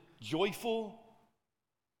it joyful,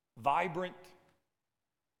 vibrant,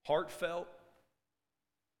 heartfelt,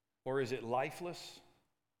 or is it lifeless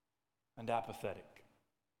and apathetic?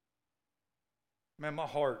 Man, my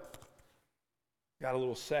heart got a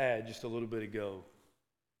little sad just a little bit ago.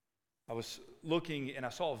 I was looking and I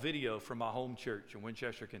saw a video from my home church in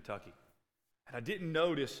Winchester, Kentucky. And I didn't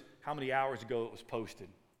notice how many hours ago it was posted.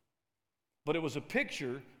 But it was a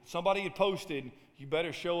picture somebody had posted, you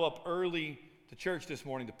better show up early to church this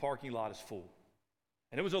morning, the parking lot is full.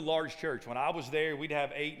 And it was a large church. When I was there, we'd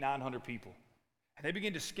have 800-900 people. And they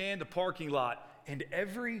began to scan the parking lot, and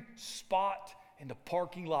every spot in the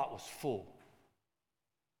parking lot was full.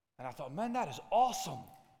 And I thought, man, that is awesome.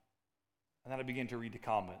 And then I began to read the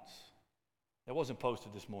comments. It wasn't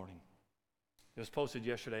posted this morning. It was posted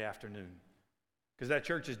yesterday afternoon. Because that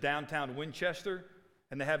church is downtown Winchester,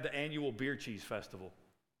 and they have the annual Beer Cheese Festival.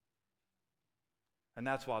 And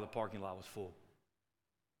that's why the parking lot was full.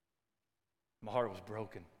 My heart was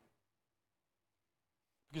broken.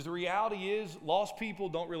 Because the reality is, lost people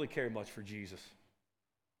don't really care much for Jesus.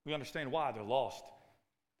 We understand why they're lost.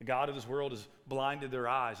 The God of this world has blinded their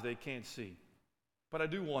eyes. They can't see. But I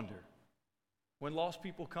do wonder, when lost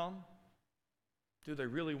people come, do they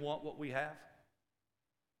really want what we have?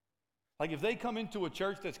 Like if they come into a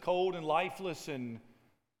church that's cold and lifeless and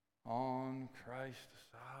on Christ the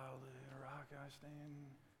solid rock I stand.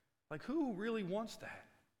 Like who really wants that?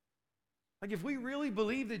 Like if we really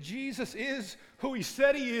believe that Jesus is who He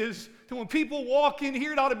said He is, then when people walk in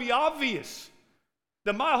here, it ought to be obvious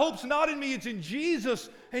that my hope's not in me, it's in Jesus.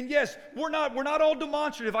 And yes, we're not all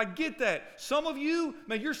demonstrative. I get that. Some of you,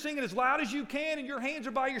 man, you're singing as loud as you can and your hands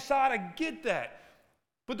are by your side. I get that.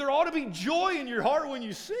 But there ought to be joy in your heart when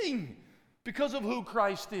you sing because of who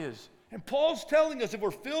Christ is. And Paul's telling us if we're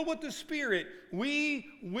filled with the Spirit, we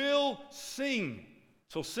will sing.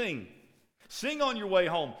 So sing. Sing on your way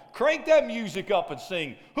home. Crank that music up and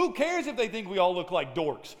sing. Who cares if they think we all look like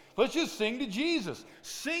dorks? Let's just sing to Jesus.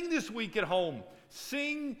 Sing this week at home.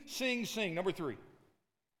 Sing, sing, sing. Number 3,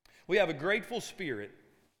 we have a grateful spirit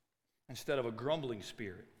instead of a grumbling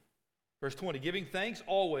spirit. Verse 20, giving thanks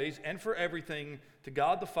always and for everything to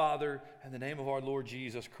God the Father in the name of our Lord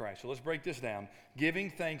Jesus Christ. So let's break this down.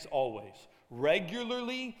 Giving thanks always,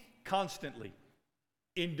 regularly, constantly,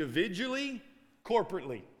 individually,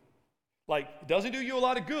 corporately. Like, it doesn't do you a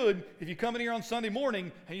lot of good if you come in here on Sunday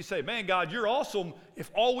morning and you say, man, God, you're awesome,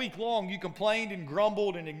 if all week long you complained and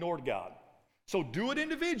grumbled and ignored God. So do it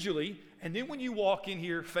individually, and then when you walk in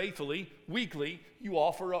here faithfully, weekly, you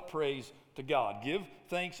offer up praise to God. Give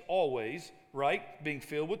thanks always, right? Being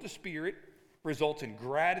filled with the Spirit results in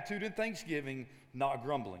gratitude and thanksgiving, not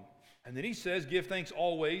grumbling. And then he says, give thanks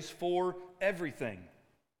always for everything.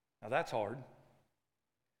 Now that's hard.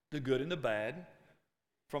 The good and the bad,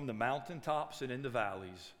 from the mountaintops and in the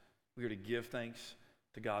valleys, we are to give thanks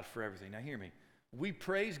to God for everything. Now hear me. We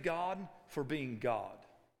praise God for being God.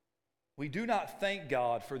 We do not thank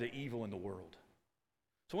God for the evil in the world.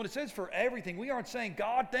 So when it says for everything, we aren't saying,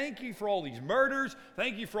 God, thank you for all these murders.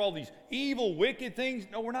 Thank you for all these evil, wicked things.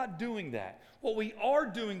 No, we're not doing that. What we are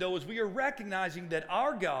doing, though, is we are recognizing that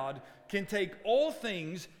our God can take all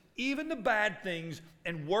things, even the bad things,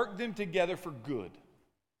 and work them together for good.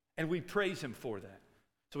 And we praise him for that.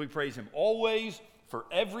 So we praise him always, for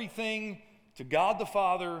everything, to God the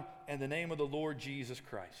Father, in the name of the Lord Jesus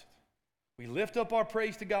Christ. We lift up our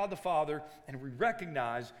praise to God the Father, and we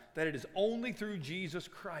recognize that it is only through Jesus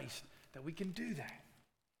Christ that we can do that.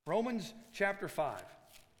 Romans chapter 5.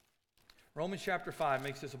 Romans chapter 5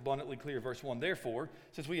 makes this abundantly clear. Verse 1, therefore,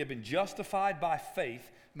 since we have been justified by faith,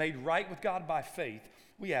 made right with God by faith,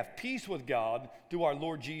 we have peace with God through our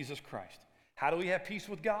Lord Jesus Christ. How do we have peace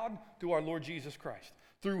with God? Through our Lord Jesus Christ.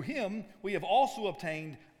 Through him, we have also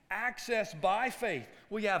obtained access by faith.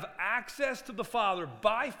 We have access to the Father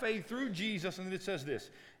by faith through Jesus. And then it says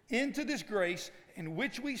this, into this grace in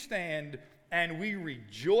which we stand, and we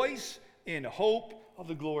rejoice in hope of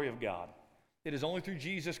the glory of God. It is only through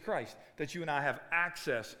Jesus Christ that you and I have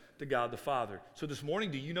access to God the Father. So this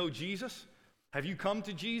morning, do you know Jesus? Have you come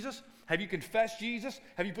to Jesus? Have you confessed Jesus?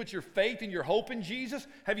 Have you put your faith and your hope in Jesus?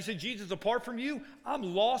 Have you said, Jesus, apart from you, I'm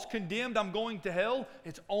lost, condemned, I'm going to hell.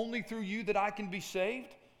 It's only through you that I can be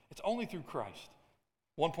saved. It's only through Christ.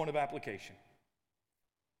 One point of application.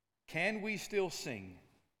 Can we still sing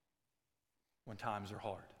when times are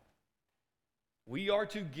hard? We are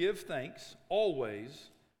to give thanks always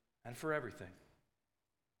and for everything.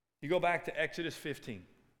 You go back to Exodus 15.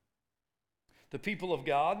 The people of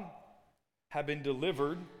God have been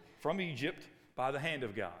delivered from Egypt by the hand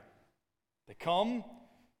of God. They come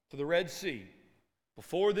to the Red Sea.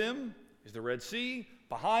 Before them is the Red Sea.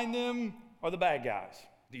 Behind them are the bad guys.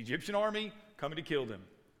 The Egyptian army coming to kill them.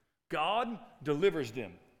 God delivers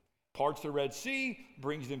them. Parts the Red Sea,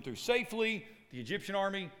 brings them through safely. The Egyptian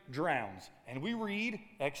army drowns. And we read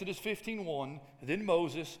Exodus 15:1, then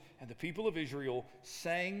Moses and the people of Israel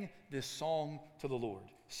sang this song to the Lord.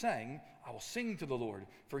 Sang, I will sing to the Lord,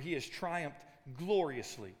 for he has triumphed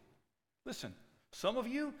gloriously. Listen, some of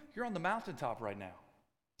you, you're on the mountaintop right now.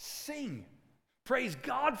 Sing. Praise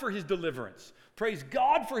God for his deliverance. Praise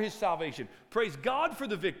God for his salvation. Praise God for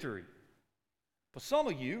the victory. But some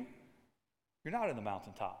of you, you're not in the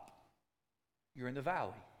mountaintop. You're in the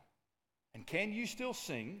valley. And can you still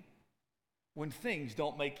sing when things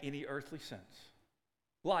don't make any earthly sense?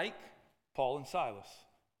 Like Paul and Silas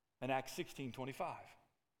in Acts 16:25.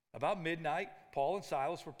 About midnight, Paul and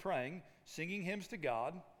Silas were praying, singing hymns to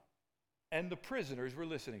God, and the prisoners were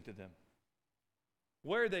listening to them.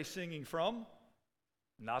 Where are they singing from?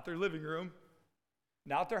 Not their living room,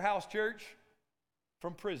 not their house church,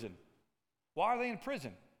 from prison. Why are they in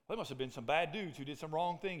prison? They must have been some bad dudes who did some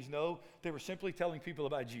wrong things. No, they were simply telling people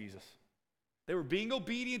about Jesus. They were being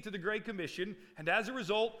obedient to the Great Commission, and as a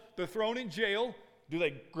result, they're thrown in jail. Do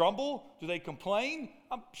they grumble? Do they complain?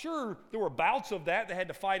 I'm sure there were bouts of that. They had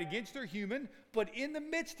to fight against their human, but in the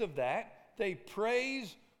midst of that, they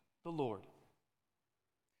praise the Lord.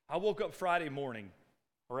 I woke up Friday morning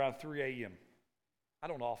around 3 a.m. I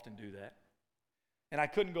don't often do that. And I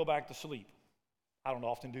couldn't go back to sleep. I don't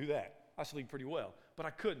often do that. I sleep pretty well, but I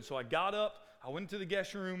couldn't. So I got up, I went to the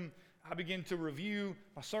guest room, I began to review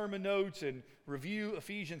my sermon notes and review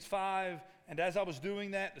Ephesians 5. And as I was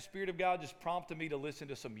doing that, the Spirit of God just prompted me to listen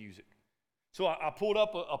to some music. So I pulled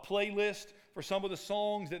up a playlist for some of the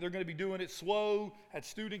songs that they're going to be doing at SWO, at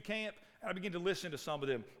student camp, and I began to listen to some of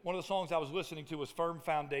them. One of the songs I was listening to was Firm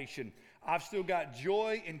Foundation. I've still got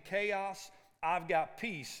joy in chaos. I've got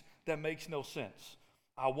peace that makes no sense.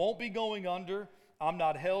 I won't be going under. I'm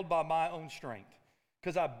not held by my own strength.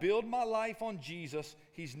 Because I build my life on Jesus.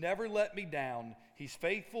 He's never let me down. He's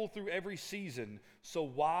faithful through every season. So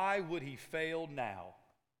why would he fail now?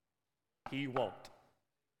 He won't.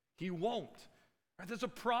 He won't. Right? There's a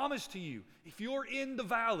promise to you. If you're in the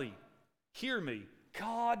valley, hear me.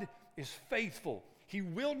 God is faithful. He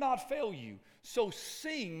will not fail you. So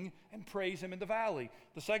sing and praise him in the valley.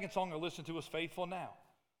 The second song I listen to is Faithful Now.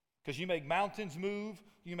 Because you make mountains move,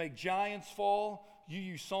 you make giants fall, you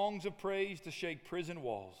use songs of praise to shake prison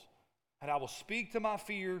walls. And I will speak to my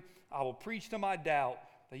fear, I will preach to my doubt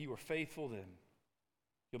that you were faithful then.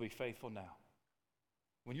 You'll be faithful now.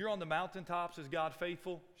 When you're on the mountaintops, is God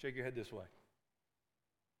faithful? Shake your head this way.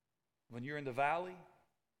 When you're in the valley,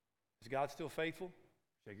 is God still faithful?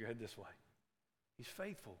 Shake your head this way. He's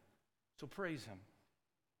faithful. So praise him.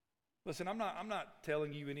 Listen, I'm not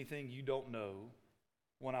telling you anything you don't know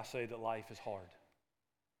when I say that life is hard.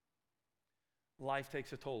 Life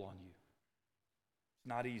takes a toll on you. It's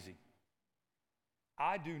not easy.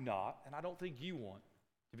 I do not, and I don't think you want,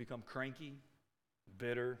 to become cranky,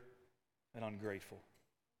 bitter, and ungrateful.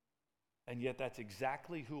 And yet that's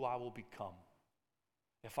exactly who I will become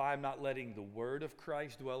if I am not letting the word of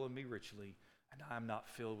Christ dwell in me richly and I am not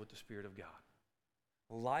filled with the Spirit of God.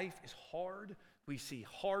 Life is hard. We see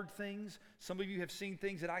hard things. Some of you have seen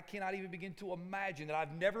things that I cannot even begin to imagine, that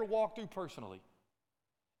I've never walked through personally.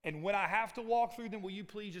 And when I have to walk through them, will you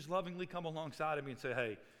please just lovingly come alongside of me and say,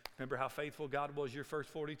 hey, remember how faithful God was your first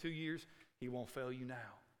 42 years? He won't fail you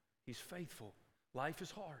now. He's faithful. Life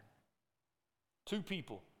is hard. Two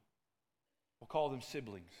people, we'll call them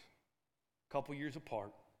siblings, a couple years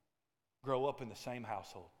apart, grow up in the same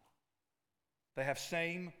household. They have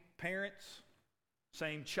same parents,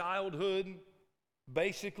 same childhood,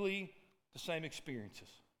 basically the same experiences.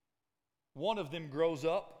 One of them grows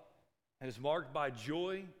up and is marked by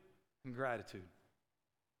joy and gratitude.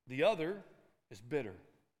 The other is bitter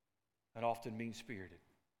and often mean-spirited.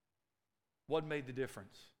 What made the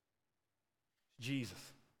difference? Jesus.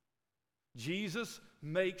 Jesus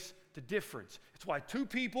makes the difference. It's why two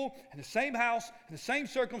people in the same house, in the same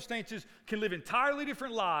circumstances, can live entirely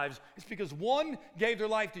different lives. It's because one gave their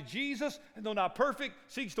life to Jesus, and though not perfect,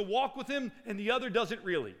 seeks to walk with him, and the other doesn't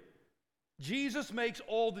really. Jesus makes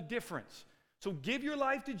all the difference. So give your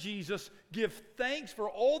life to Jesus, give thanks for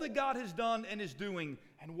all that God has done and is doing,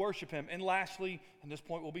 and worship him. And lastly, and this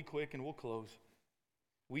point will be quick and we'll close,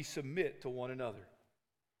 we submit to one another.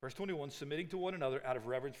 Verse 21, submitting to one another out of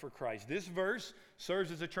reverence for Christ. This verse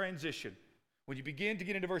serves as a transition. When you begin to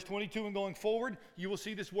get into verse 22 and going forward, you will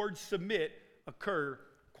see this word submit occur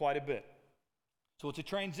quite a bit. So it's a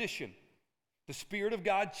transition. The Spirit of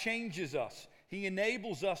God changes us. He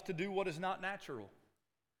enables us to do what is not natural.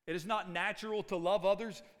 It is not natural to love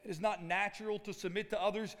others. It is not natural to submit to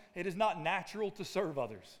others. It is not natural to serve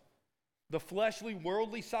others. The fleshly,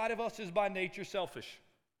 worldly side of us is by nature selfish.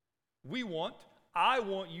 I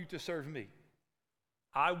want you to serve me.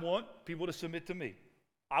 I want people to submit to me.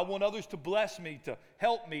 I want others to bless me, to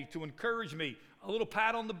help me, to encourage me. A little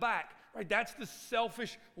pat on the back, right? That's the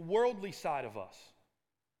selfish, worldly side of us.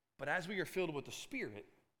 But as we are filled with the Spirit,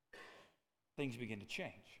 things begin to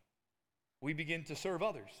change. We begin to serve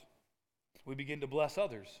others. We begin to bless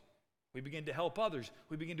others. We begin to help others.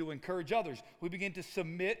 We begin to encourage others. We begin to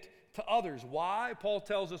submit to others. Why? Paul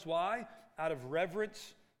tells us why. Out of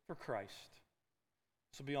reverence for Christ.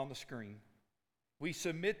 This will be on the screen. We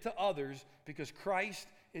submit to others because Christ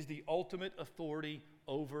is the ultimate authority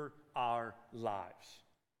over our lives.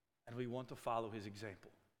 And we want to follow his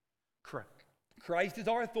example. Correct. Christ is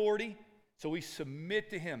our authority, so we submit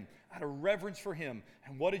to him out of reverence for him.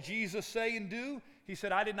 And what did Jesus say and do? He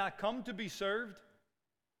said, I did not come to be served,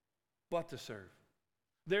 but to serve.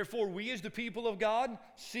 Therefore, we as the people of God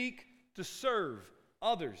seek to serve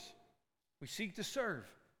others. We seek to serve.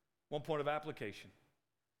 One point of application.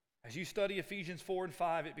 As you study Ephesians 4 and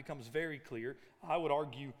 5, it becomes very clear, I would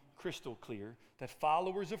argue crystal clear, that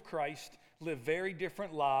followers of Christ live very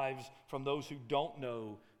different lives from those who don't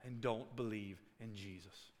know and don't believe in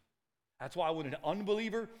Jesus. That's why when an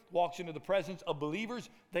unbeliever walks into the presence of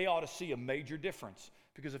believers, they ought to see a major difference.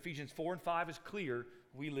 Because Ephesians 4 and 5 is clear,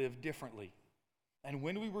 we live differently. And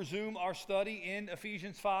when we resume our study in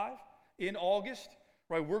Ephesians 5 in August,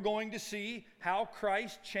 right, we're going to see how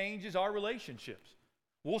Christ changes our relationships.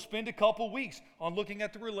 We'll spend a couple weeks on looking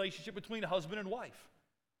at the relationship between husband and wife.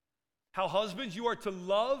 How husbands, you are to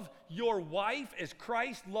love your wife as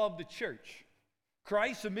Christ loved the church.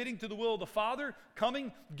 Christ submitting to the will of the Father,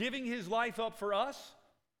 coming, giving his life up for us.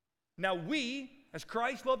 Now we, as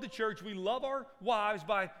Christ loved the church, we love our wives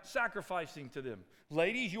by sacrificing to them.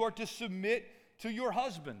 Ladies, you are to submit to your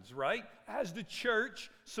husbands, right? As the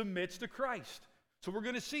church submits to Christ. So we're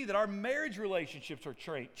going to see that our marriage relationships are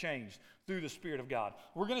changed through the Spirit of God.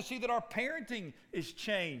 We're going to see that our parenting is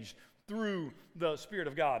changed through the Spirit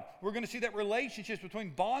of God. We're going to see that relationships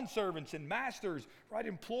between bondservants and masters, right,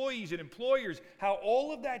 employees and employers, how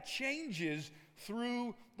all of that changes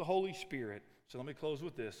through the Holy Spirit. So let me close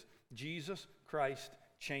with this. Jesus Christ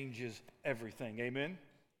changes everything. Amen?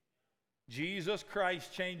 Jesus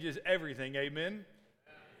Christ changes everything. Amen?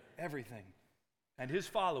 Everything. And his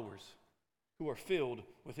followers who are filled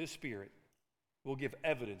with his Spirit will give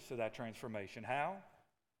evidence to that transformation. How?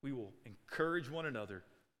 We will encourage one another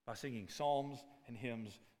by singing psalms and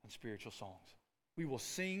hymns and spiritual songs. We will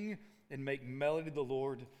sing and make melody to the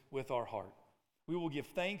Lord with our heart. We will give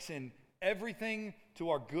thanks in everything to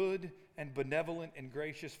our good and benevolent and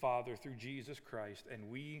gracious Father through Jesus Christ, and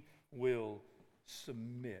we will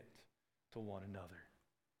submit to one another.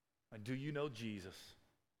 And do you know Jesus?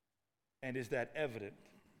 And is that evident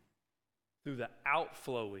through the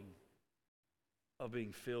outflowing of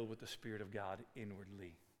being filled with the Spirit of God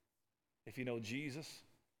inwardly? If you know Jesus,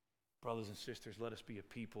 brothers and sisters, let us be a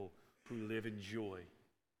people who live in joy.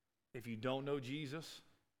 If you don't know Jesus,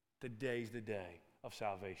 today's the day of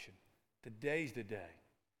salvation. Today's the day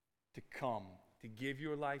to come, to give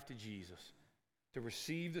your life to Jesus, to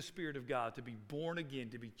receive the Spirit of God, to be born again,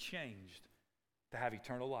 to be changed, to have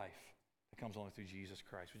eternal life that comes only through Jesus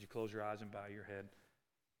Christ. Would you close your eyes and bow your head?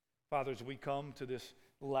 Father, as we come to this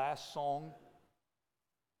last song,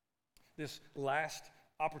 this last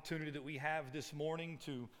opportunity that we have this morning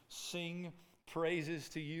to sing praises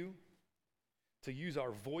to you, to use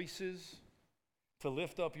our voices, to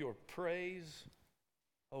lift up your praise,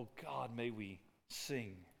 oh God, may we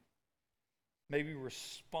sing. May we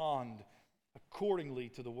respond accordingly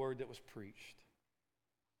to the word that was preached.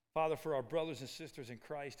 Father, for our brothers and sisters in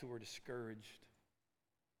Christ who are discouraged,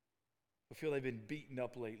 who feel they've been beaten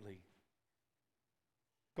up lately,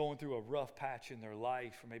 going through a rough patch in their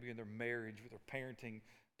life, or maybe in their marriage, with their parenting,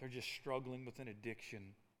 they're just struggling with an addiction.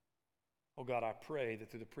 Oh God, I pray that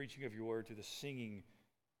through the preaching of your word, through the singing,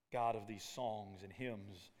 God, of these songs and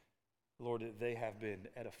hymns, Lord, that they have been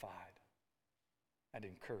edified and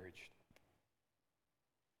encouraged.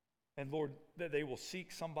 And Lord, that they will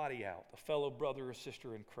seek somebody out, a fellow brother or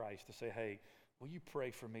sister in Christ, to say, hey, will you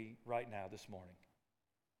pray for me right now this morning?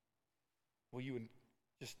 Will you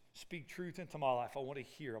just speak truth into my life? I want to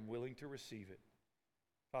hear. I'm willing to receive it.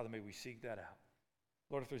 Father, may we seek that out.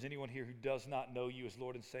 Lord, if there's anyone here who does not know you as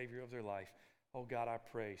Lord and Savior of their life, oh God, I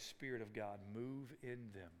pray, Spirit of God, move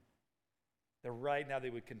in them. That right now they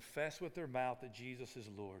would confess with their mouth that Jesus is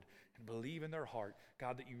Lord and believe in their heart,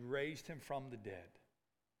 God, that you raised him from the dead,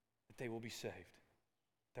 that they will be saved.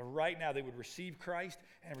 That right now they would receive Christ,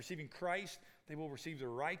 and in receiving Christ, they will receive the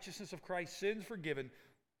righteousness of Christ, sins forgiven,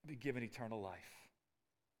 be given eternal life.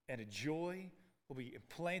 And a joy will be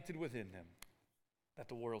implanted within them that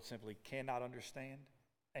the world simply cannot understand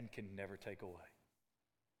and can never take away.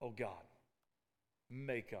 Oh God,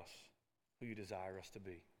 make us who you desire us to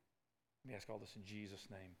be. Let me ask all this in Jesus'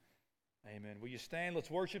 name. Amen. Will you stand?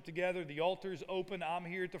 Let's worship together. The altar's open. I'm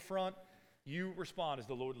here at the front. You respond as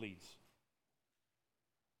the Lord leads.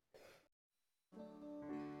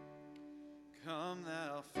 Come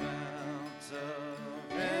thou fount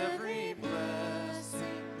of every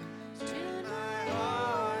blessing, tune my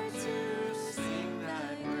heart to sing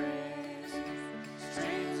thy praise.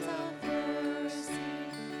 Streams of mercy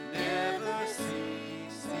never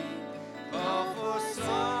ceasing, call for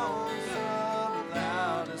songs of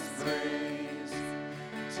loudest praise.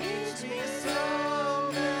 Teach me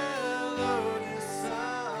some melodious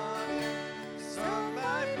song, sung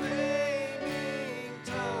by flaming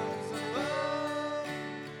tongues above.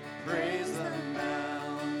 Praise the mountain.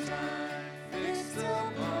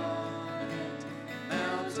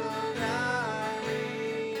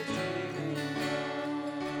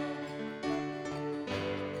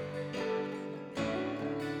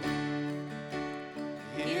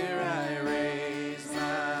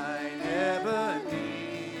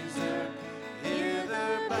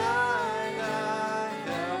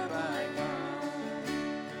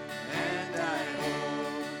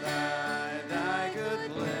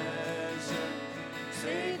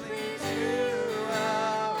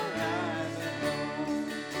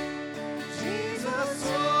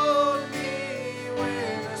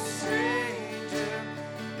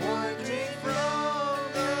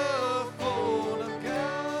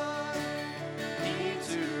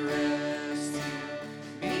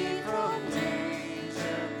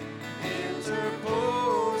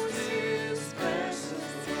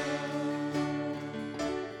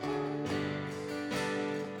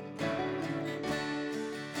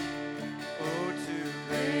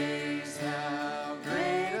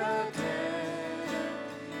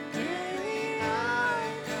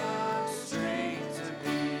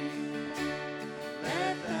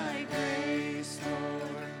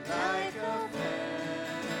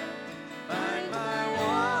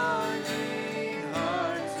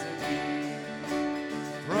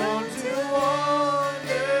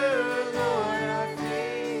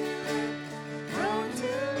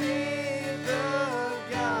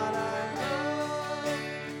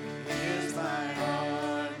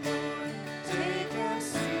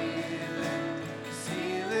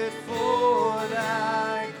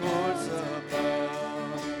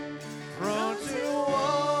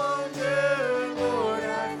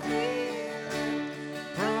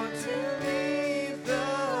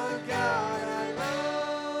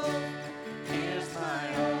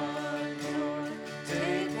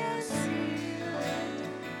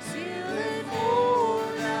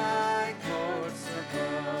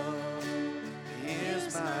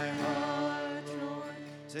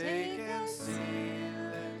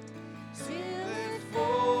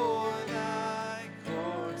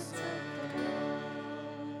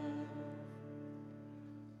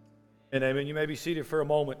 And amen. You may be seated for a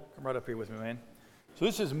moment. Come right up here with me, man. So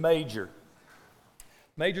this is Major.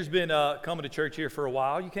 Major's been coming to church here for a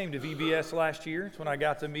while. You came to VBS last year. It's when I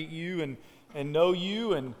got to meet you and know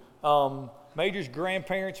you. And Major's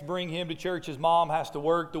grandparents bring him to church. His mom has to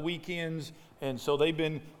work the weekends, and so they've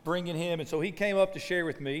been bringing him. And so he came up to share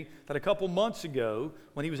with me that a couple months ago,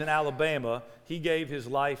 when he was in Alabama, he gave his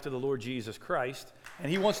life to the Lord Jesus Christ.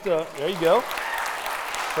 And he wants to, there you go.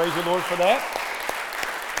 Praise the Lord for that.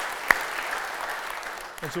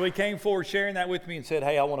 And so he came forward sharing that with me and said,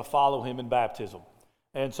 hey, I want to follow him in baptism.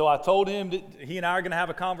 And so I told him that he and I are going to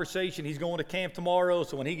have a conversation. He's going to camp tomorrow,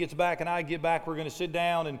 so when he gets back and I get back, we're going to sit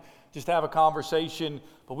down and just have a conversation.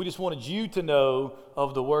 But we just wanted you to know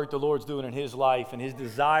of the work the Lord's doing in his life and his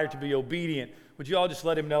desire to be obedient. Would you all just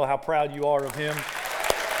let him know how proud you are of him?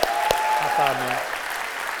 High five, man.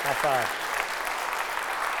 High five.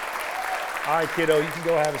 All right, kiddo, you can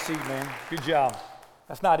go have a seat, man. Good job.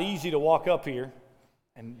 That's not easy to walk up here,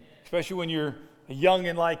 and especially when you're a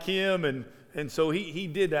youngin' like him, and so he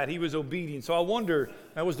did that. He was obedient. So I wonder,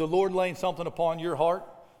 was the Lord laying something upon your heart?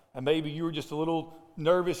 And maybe you were just a little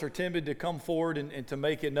nervous or timid to come forward and to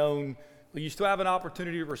make it known. Well, you still have an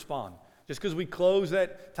opportunity to respond. Just because we close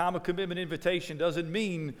that time of commitment invitation doesn't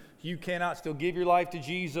mean you cannot still give your life to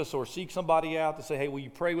Jesus or seek somebody out to say, hey, will you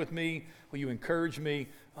pray with me? Will you encourage me?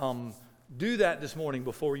 Do that this morning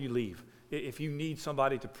before you leave. If you need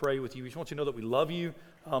somebody to pray with you, we just want you to know that we love you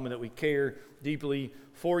and that we care deeply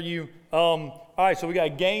for you. All right, so we got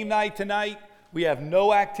a game night tonight. We have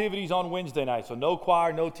no activities on Wednesday night, so no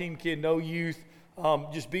choir, no team kid, no youth.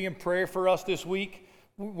 Just be in prayer for us this week.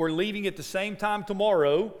 We're leaving at the same time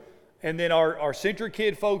tomorrow, and then our Centric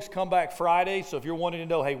Kid folks come back Friday. So if you're wanting to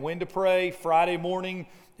know, hey, when to pray, Friday morning,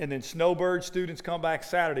 and then Snowbird students come back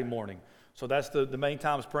Saturday morning. So that's the main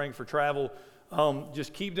times praying for travel.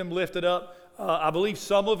 Just keep them lifted up. I believe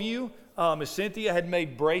some of you, Miss Cynthia had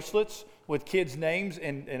made bracelets with kids' names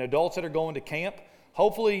and adults that are going to camp.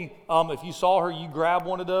 Hopefully, if you saw her, you grab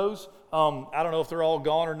one of those. I don't know if they're all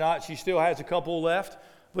gone or not. She still has a couple left.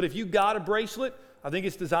 But if you got a bracelet, I think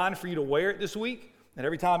it's designed for you to wear it this week. And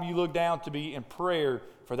every time you look down, to be in prayer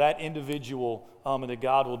for that individual and that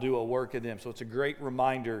God will do a work in them. So it's a great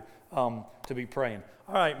reminder to be praying.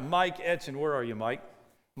 All right, Mike Edson, where are you, Mike?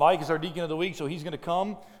 Mike is our deacon of the week, so he's going to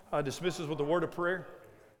come, dismiss us with a word of prayer.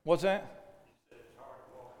 What's that?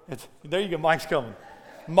 There you go, Mike's coming.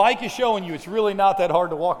 Mike is showing you it's really not that hard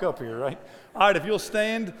to walk up here, right? All right, if you'll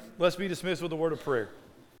stand, let's be dismissed with a word of prayer.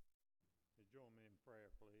 Join me in prayer,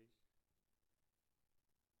 please.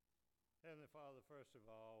 Heavenly Father, first of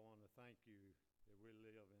all, I want to thank you that we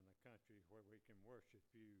live in a country where we can worship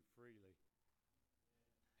you freely.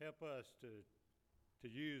 Help us to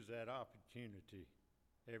use that opportunity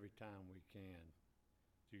every time we can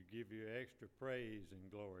to give you extra praise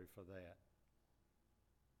and glory for that.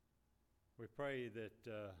 We pray that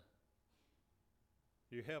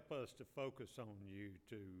you help us to focus on you,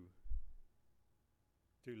 to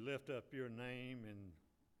lift up your name in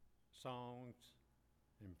songs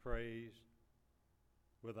and praise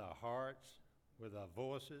with our hearts, with our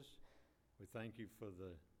voices. We thank you for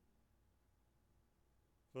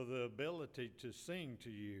the ability to sing to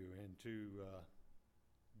you and to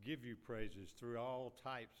give you praises through all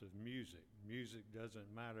types of music. Music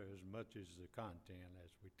doesn't matter as much as the content, as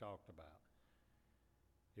we talked about.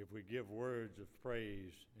 If we give words of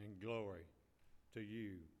praise and glory to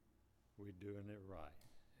you, we're doing it right,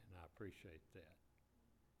 and I appreciate that.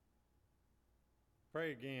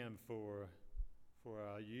 Pray again for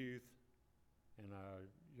our youth and our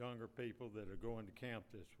younger people that are going to camp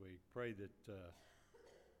this week. Pray that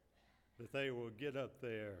they will get up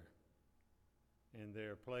there in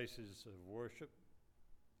their places of worship,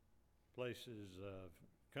 places of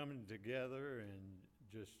coming together and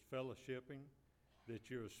just fellowshipping, that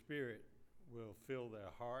your Spirit will fill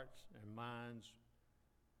their hearts and minds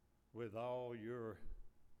with all your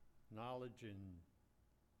knowledge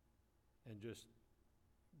and just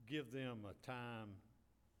give them a time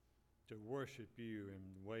to worship you in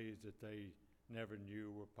ways that they never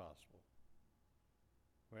knew were possible.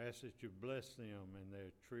 We ask that you bless them in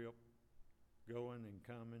their trip, going and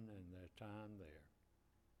coming, and their time there.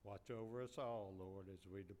 Watch over us all, Lord, as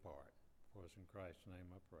we depart. For us in Christ's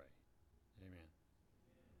name I pray. Amen.